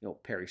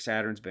 Perry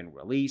Saturn's been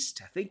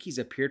released. I think he's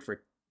appeared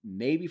for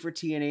maybe for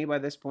TNA by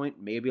this point,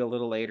 maybe a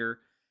little later.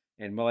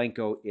 And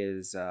Malenko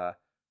is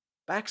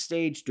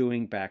backstage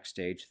doing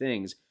backstage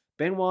things.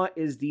 Benoit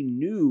is the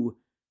new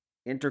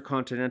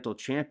Intercontinental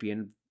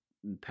Champion.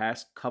 In the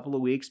past couple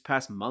of weeks,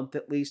 past month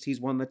at least, he's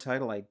won the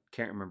title. I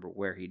can't remember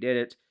where he did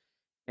it.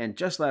 And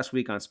just last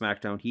week on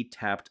SmackDown, he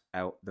tapped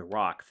out The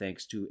Rock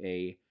thanks to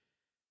a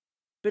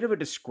bit of a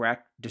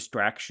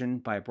distraction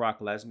by Brock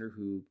Lesnar,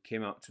 who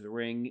came out to the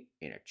ring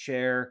in a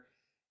chair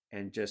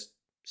and just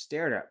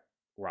stared at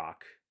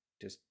Rock.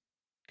 Just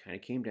kind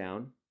of came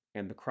down,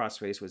 and the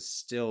crossface was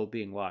still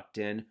being locked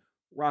in.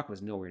 Rock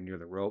was nowhere near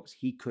the ropes.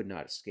 He could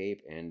not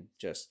escape and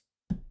just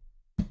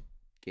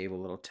gave a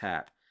little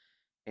tap.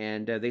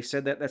 And they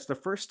said that that's the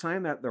first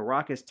time that The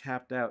Rock has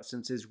tapped out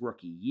since his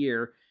rookie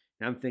year.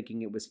 And I'm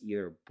thinking it was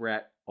either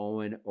Bret,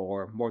 Owen,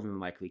 or more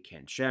than likely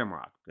Ken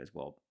Shamrock. Because,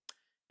 well,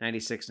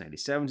 96,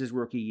 97 is his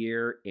rookie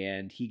year,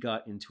 and he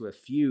got into a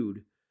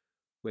feud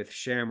with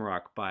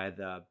Shamrock by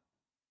the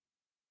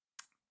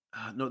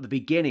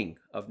beginning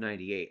of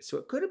 98. So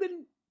it could have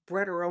been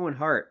Bret or Owen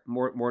Hart,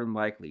 more than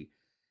likely.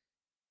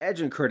 Edge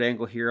and Kurt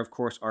Angle here, of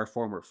course, are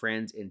former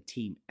friends in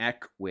Team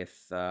Eck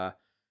with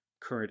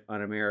current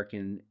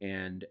Un-American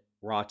and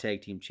Raw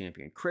Tag Team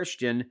Champion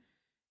Christian.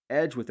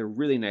 Edge with a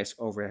really nice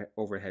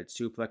overhead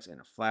suplex and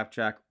a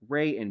flapjack.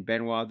 Ray and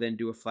Benoit then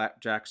do a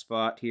flapjack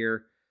spot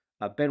here.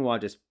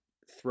 Benoit just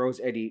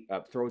throws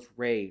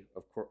Ray,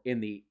 of course, in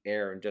the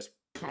air and just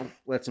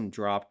lets him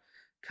drop.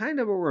 Kind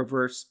of a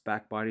reverse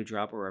back body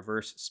drop, a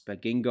reverse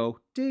spagingo,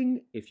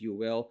 ding, if you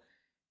will.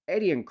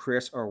 Eddie and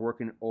Chris are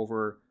working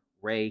over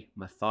Ray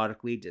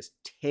methodically, just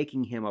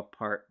taking him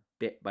apart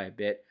bit by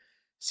bit.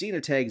 Cena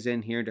tags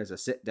in here, does a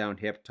sit-down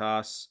hip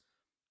toss,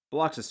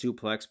 blocks a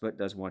suplex, but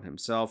does one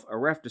himself. A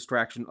ref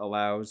distraction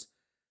allows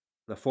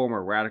the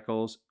former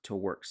Radicals to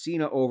work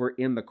Cena over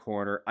in the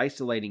corner,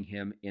 isolating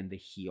him in the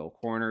heel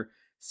corner.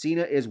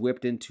 Cena is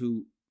whipped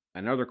into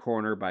another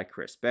corner by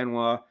Chris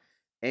Benoit.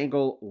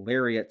 Angle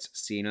lariats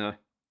Cena,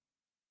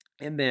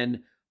 and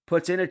then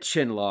puts in a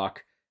chin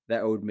lock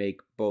that would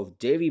make both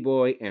Davey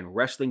Boy and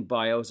Wrestling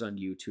Bios on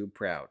YouTube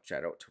proud.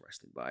 Shout out to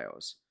Wrestling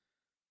Bios,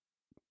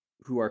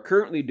 who are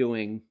currently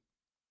doing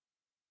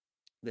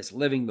this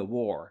Living the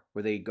War,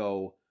 where they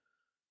go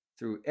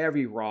through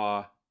every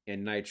Raw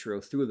and Nitro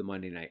through the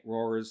Monday Night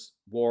Wars,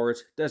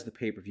 does the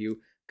pay-per-view,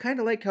 kind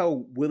of like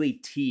how Willie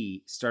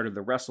T started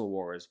the Wrestle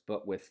Wars,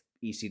 but with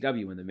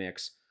ECW in the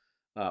mix.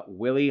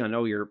 Willie, I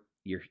know you're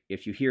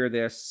if you hear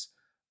this,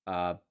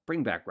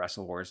 bring back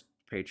Wrestle Wars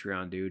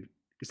Patreon, dude,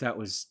 because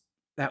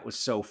that was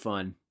so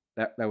fun.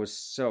 That was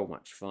so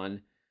much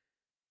fun.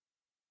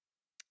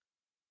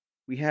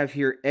 We have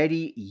here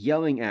Eddie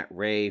yelling at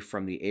Ray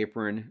from the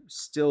apron.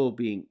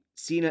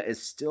 Cena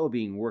is still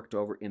being worked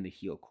over in the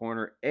heel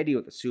corner. Eddie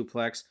with the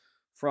suplex,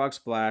 frog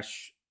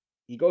splash.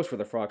 He goes for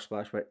the frog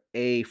splash, but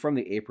from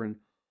the apron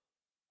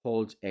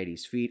holds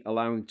Eddie's feet,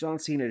 allowing John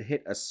Cena to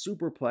hit a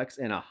superplex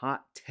and a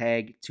hot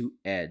tag to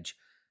Edge.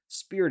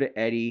 Spear to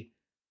Eddie,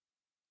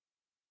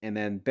 and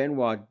then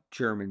Benoit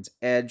German's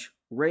Edge.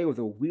 Ray with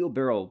a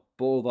wheelbarrow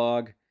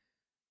bulldog.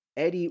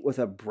 Eddie with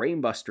a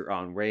brainbuster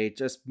on Ray.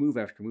 Just move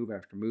after move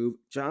after move.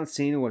 John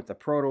Cena with the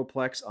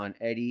protoplex on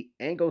Eddie.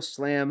 Angle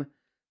slam.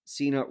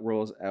 Cena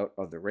rolls out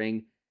of the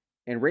ring.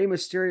 And Rey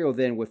Mysterio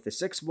then with the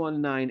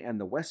 619 and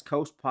the West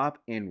Coast pop.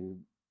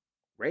 And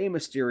Rey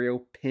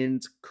Mysterio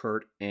pins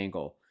Kurt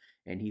Angle.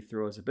 And he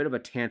throws a bit of a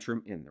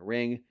tantrum in the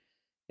ring.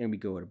 And we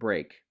go to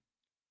break.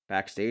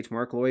 Backstage,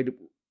 Mark Lloyd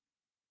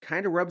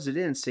kind of rubs it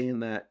in,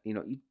 saying that,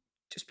 you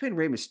just pinned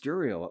Rey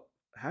Mysterio.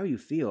 How do you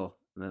feel?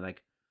 And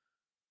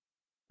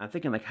I'm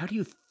thinking, how do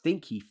you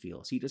think he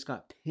feels? He just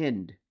got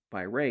pinned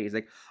by Ray. He's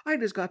like, I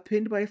just got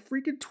pinned by a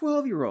freaking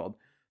 12-year-old.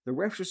 The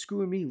refs are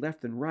screwing me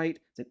left and right.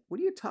 It's like,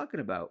 what are you talking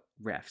about,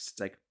 refs? It's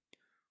like,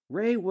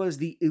 Ray was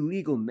the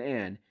illegal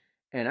man,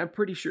 and I'm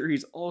pretty sure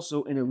he's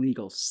also an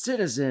illegal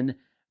citizen.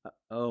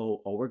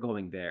 We're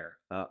going there.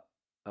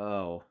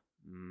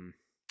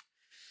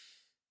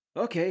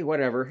 Okay,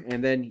 whatever.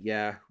 And then,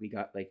 we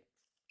got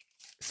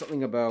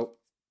something about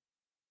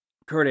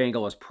Kurt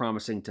Angle is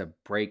promising to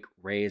break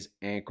Ray's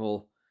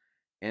ankle.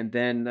 And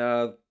then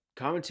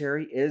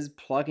commentary is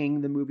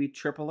plugging the movie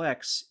Triple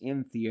X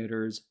in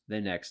theaters the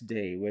next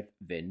day with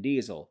Vin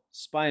Diesel.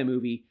 Spy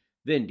movie,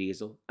 Vin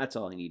Diesel. That's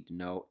all I need to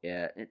know.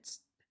 It's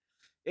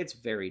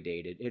very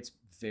dated. It's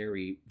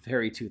very,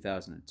 very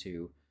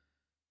 2002.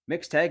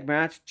 Mixed tag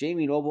match,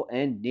 Jamie Noble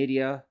and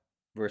Nydia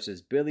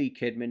versus Billy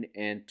Kidman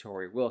and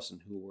Tori Wilson,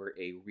 who were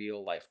a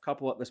real-life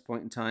couple at this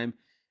point in time.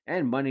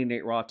 And Monday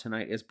Night Raw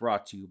tonight is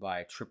brought to you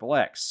by Triple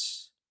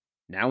X,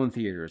 now in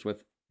theaters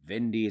with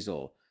Vin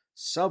Diesel,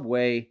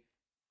 Subway,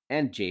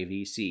 and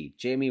JVC.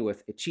 Jamie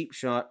with a cheap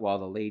shot while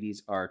the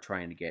ladies are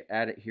trying to get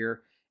at it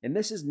here. And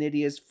this is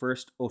Nydia's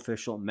first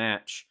official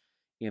match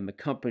in the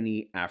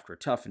company after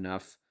Tough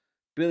Enough.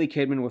 Billy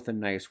Kidman with a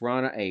nice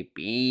Rana, a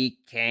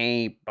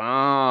BK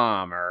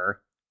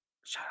Bomber.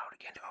 Shout out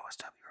again to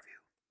OSW Review.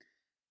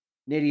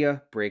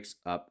 Nydia breaks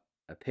up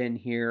a pin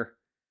here,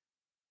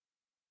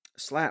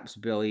 slaps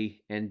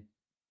Billy, and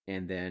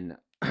then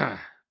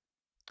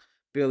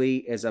Billy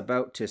is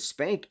about to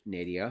spank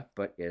Nydia,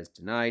 but is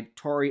denied.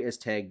 Tori is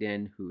tagged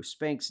in, who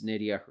spanks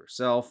Nydia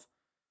herself.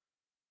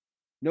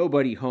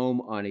 Nobody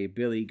home on a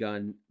Billy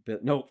Kidman,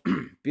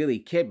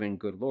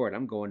 good lord,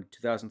 I'm going to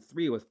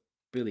 2003 with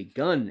Billy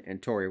Gunn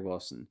and Tori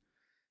Wilson.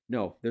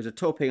 No, there's a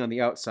tope on the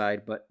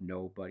outside, but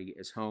nobody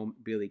is home.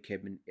 Billy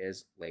Kidman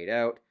is laid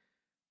out.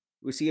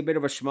 We see a bit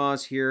of a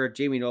schmoz here.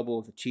 Jamie Noble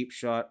with a cheap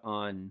shot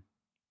on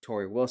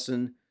Tori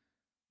Wilson.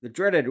 The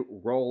dreaded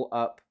roll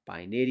up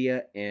by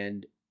Nadia,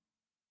 and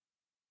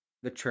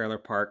the Trailer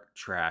Park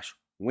Trash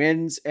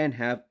wins and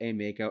have a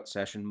makeout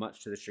session,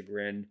 much to the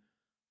chagrin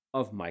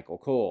of Michael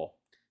Cole.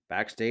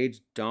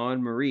 Backstage,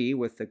 Dawn Marie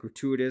with the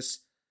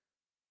gratuitous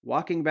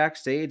walking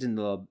backstage and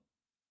the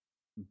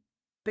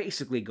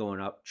basically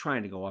going up,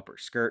 trying to go up her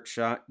skirt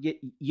shot.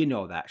 You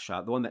know that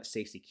shot, the one that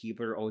Stacy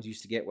Keibler always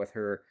used to get with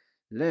her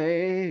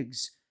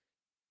legs.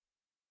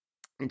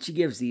 And she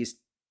gives these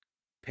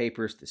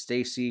papers to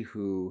Stacy,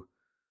 who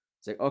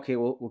is like, okay,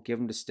 we'll give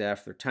them to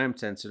Steph. They're time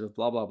sensitive,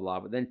 blah, blah, blah.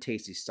 But then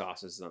Stacy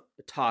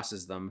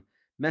tosses them,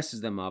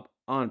 messes them up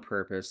on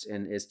purpose,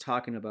 and is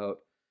talking about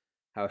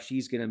how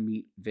she's going to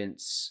meet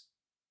Vince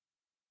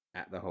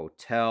at the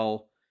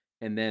hotel.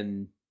 And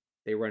then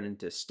they run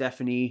into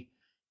Stephanie,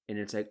 and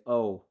it's like,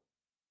 oh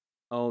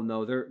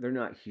no, they're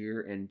not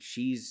here. And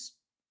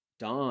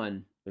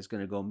Dawn is going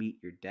to go meet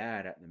your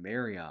dad at the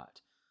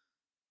Marriott.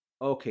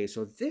 Okay,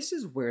 so this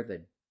is where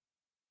the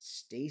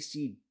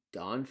Stacy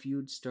Dawn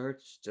feud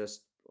starts.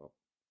 Just,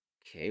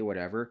 okay,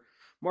 whatever.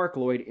 Mark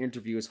Lloyd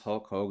interviews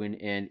Hulk Hogan,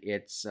 and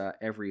it's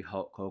every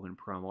Hulk Hogan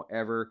promo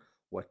ever.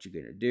 What you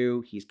gonna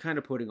do? He's kind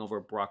of putting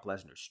over Brock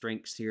Lesnar's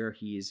strengths here.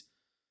 He's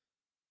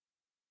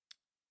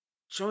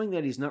showing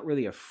that he's not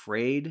really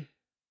afraid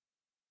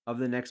of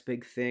the next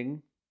big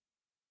thing.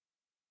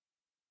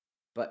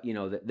 But, you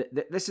know,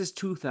 this is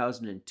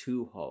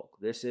 2002 Hulk.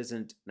 This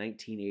isn't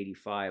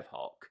 1985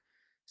 Hulk.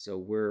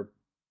 So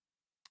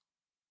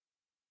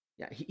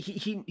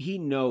he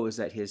knows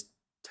that his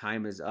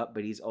time is up,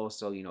 but he's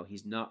also, you know,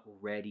 he's not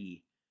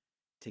ready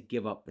to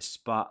give up the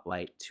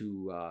spotlight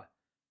to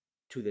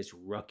this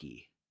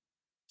rookie.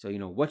 So, you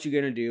know, what you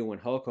gonna do when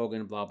Hulk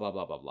Hogan, blah, blah,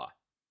 blah, blah, blah.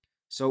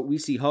 So we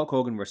see Hulk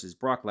Hogan versus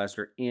Brock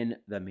Lesnar in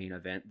the main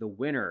event. The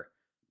winner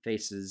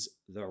faces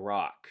The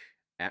Rock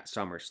at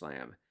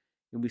SummerSlam.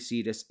 And we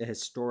see this a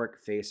historic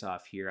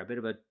face-off here, a bit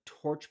of a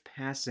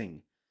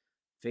torch-passing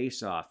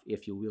face-off,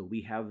 if you will.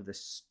 We have the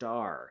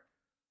star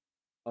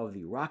of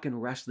the rock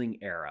and wrestling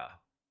era,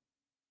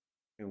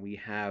 and we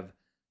have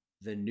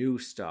the new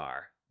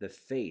star, the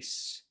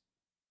face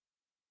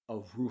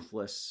of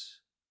ruthless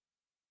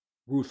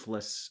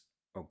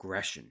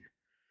aggression.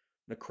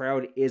 The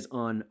crowd is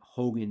on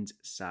Hogan's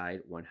side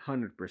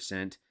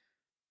 100%.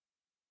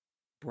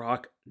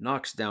 Brock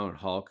knocks down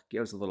Hulk,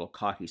 gives a little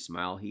cocky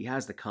smile. He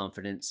has the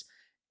confidence,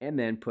 and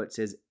then puts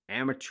his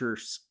amateur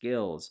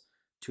skills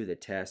to the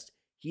test.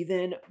 He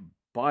then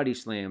body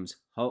slams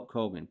Hulk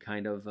Hogan,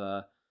 kind of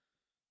a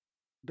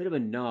bit of a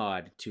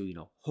nod to, you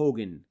know,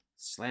 Hogan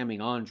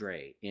slamming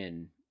Andre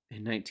in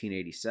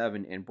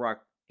 1987, and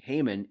Brock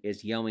Heyman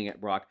is yelling at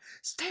Brock,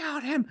 "Stay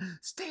on him!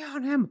 Stay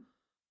on him!"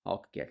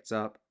 Hulk gets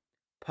up,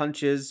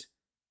 punches.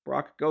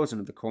 Brock goes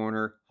into the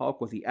corner.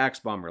 Hulk with the Axe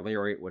Bomber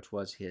Lariat, which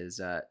was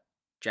his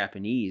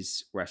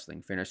Japanese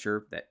wrestling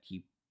finisher that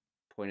he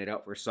pointed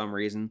out for some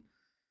reason.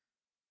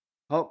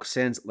 Hulk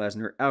sends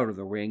Lesnar out of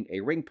the ring.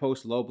 A ring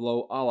post low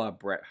blow a la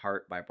Bret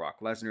Hart by Brock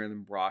Lesnar. And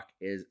then Brock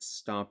is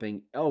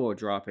stomping, elbow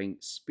dropping,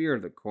 spear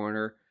to the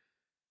corner.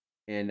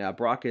 And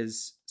Brock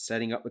is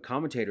setting up the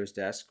commentator's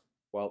desk,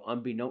 while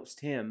unbeknownst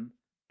to him,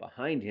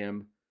 behind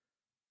him,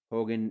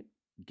 Hogan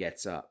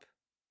gets up.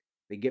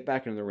 They get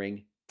back into the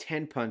ring,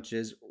 10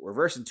 punches,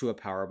 reverse into a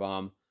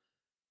powerbomb.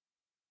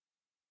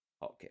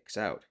 Hulk kicks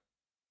out.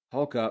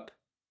 Hulk up.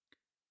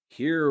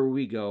 Here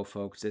we go,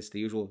 folks. It's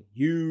the usual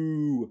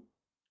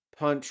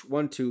punch,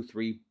 1, 2,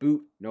 3,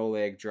 boot, no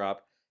leg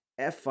drop.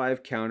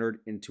 F5 countered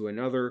into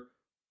another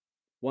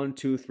 1,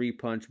 2, 3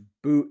 punch,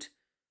 boot.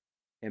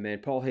 And then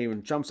Paul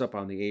Heyman jumps up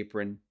on the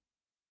apron,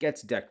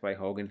 gets decked by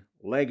Hogan,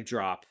 leg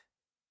drop.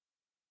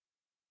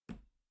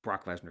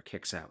 Brock Lesnar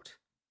kicks out.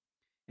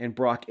 And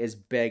Brock is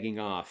begging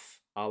off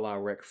a la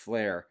Ric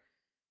Flair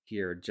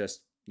here,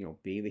 just, you know,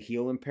 being the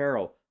heel in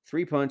peril.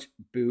 3 punch,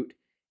 boot.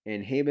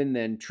 And Heyman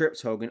then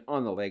trips Hogan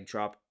on the leg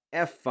drop.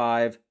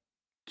 F5,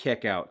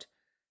 kick out.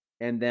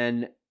 And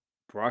then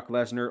Brock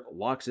Lesnar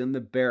locks in the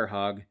bear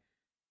hug,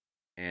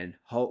 and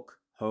Hulk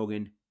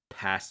Hogan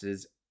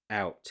passes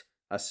out.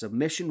 A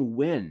submission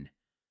win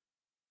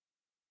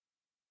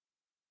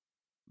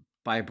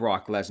by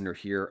Brock Lesnar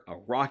here. A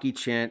Rocky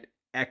chant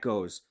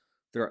echoes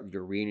throughout the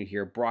arena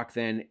here. Brock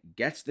then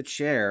gets the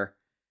chair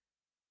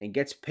and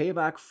gets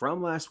payback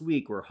from last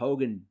week, where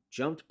Hogan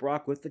jumped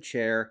Brock with the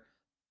chair.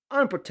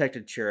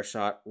 Unprotected chair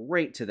shot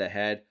right to the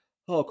head.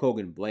 Hulk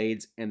Hogan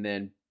blades, and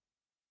then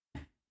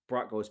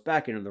Brock goes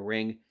back into the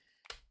ring,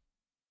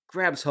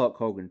 grabs Hulk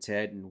Hogan's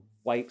head, and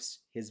wipes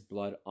his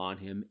blood on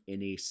him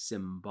in a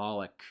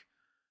symbolic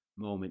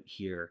moment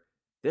here.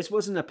 This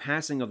wasn't a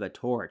passing of the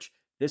torch.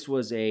 This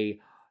was a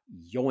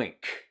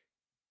yoink,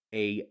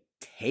 a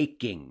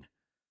taking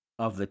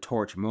of the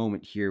torch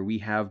moment here. We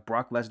have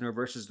Brock Lesnar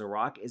versus The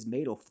Rock is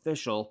made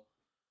official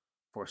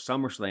for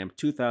SummerSlam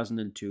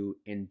 2002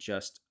 in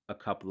just a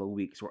couple of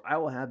weeks, where I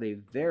will have a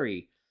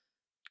very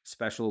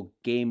special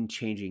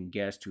game-changing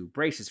guest who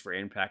braces for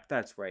impact.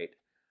 That's right.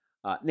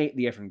 Nate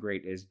the Effing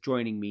Great is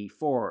joining me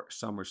for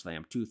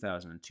SummerSlam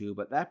 2002,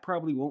 but that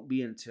probably won't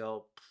be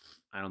until,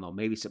 I don't know,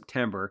 maybe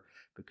September,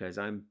 because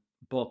I'm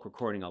bulk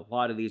recording a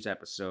lot of these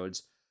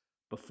episodes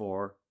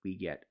before we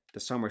get to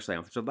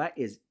SummerSlam. So that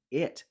is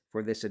it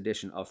for this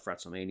edition of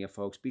Fretzelmania,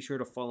 folks. Be sure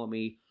to follow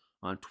me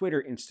on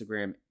Twitter,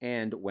 Instagram,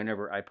 and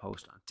whenever I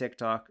post on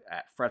TikTok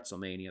at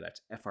Fretzelmania.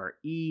 That's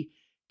FRETZLE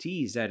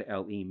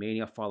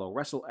Mania. Follow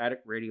Wrestle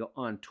Addict Radio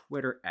on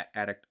Twitter at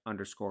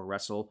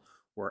addict_wrestle,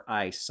 where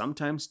I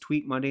sometimes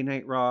tweet Monday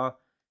Night Raw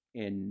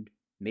and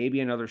maybe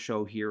another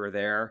show here or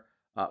there.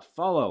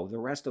 Follow the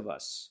rest of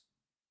us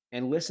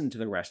and listen to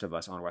the rest of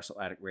us on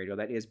Wrestle Addict Radio.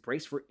 That is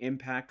Brace for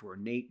Impact, where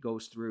Nate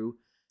goes through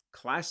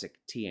classic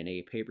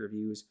TNA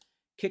pay-per-views,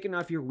 kicking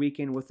off your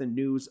weekend with the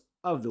news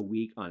of the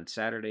week on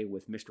Saturday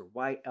with Mr.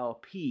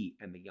 YLP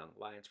and the Young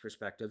Lions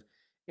perspective,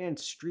 and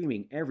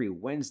streaming every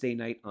Wednesday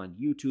night on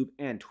YouTube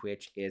and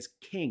Twitch is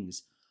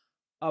Kings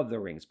of the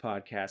Rings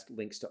podcast.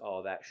 Links to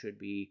all that should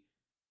be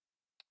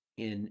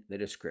in the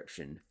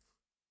description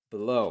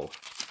below.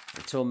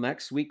 Until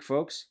next week,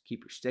 folks,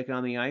 keep your stick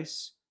on the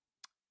ice,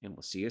 and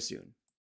we'll see you soon.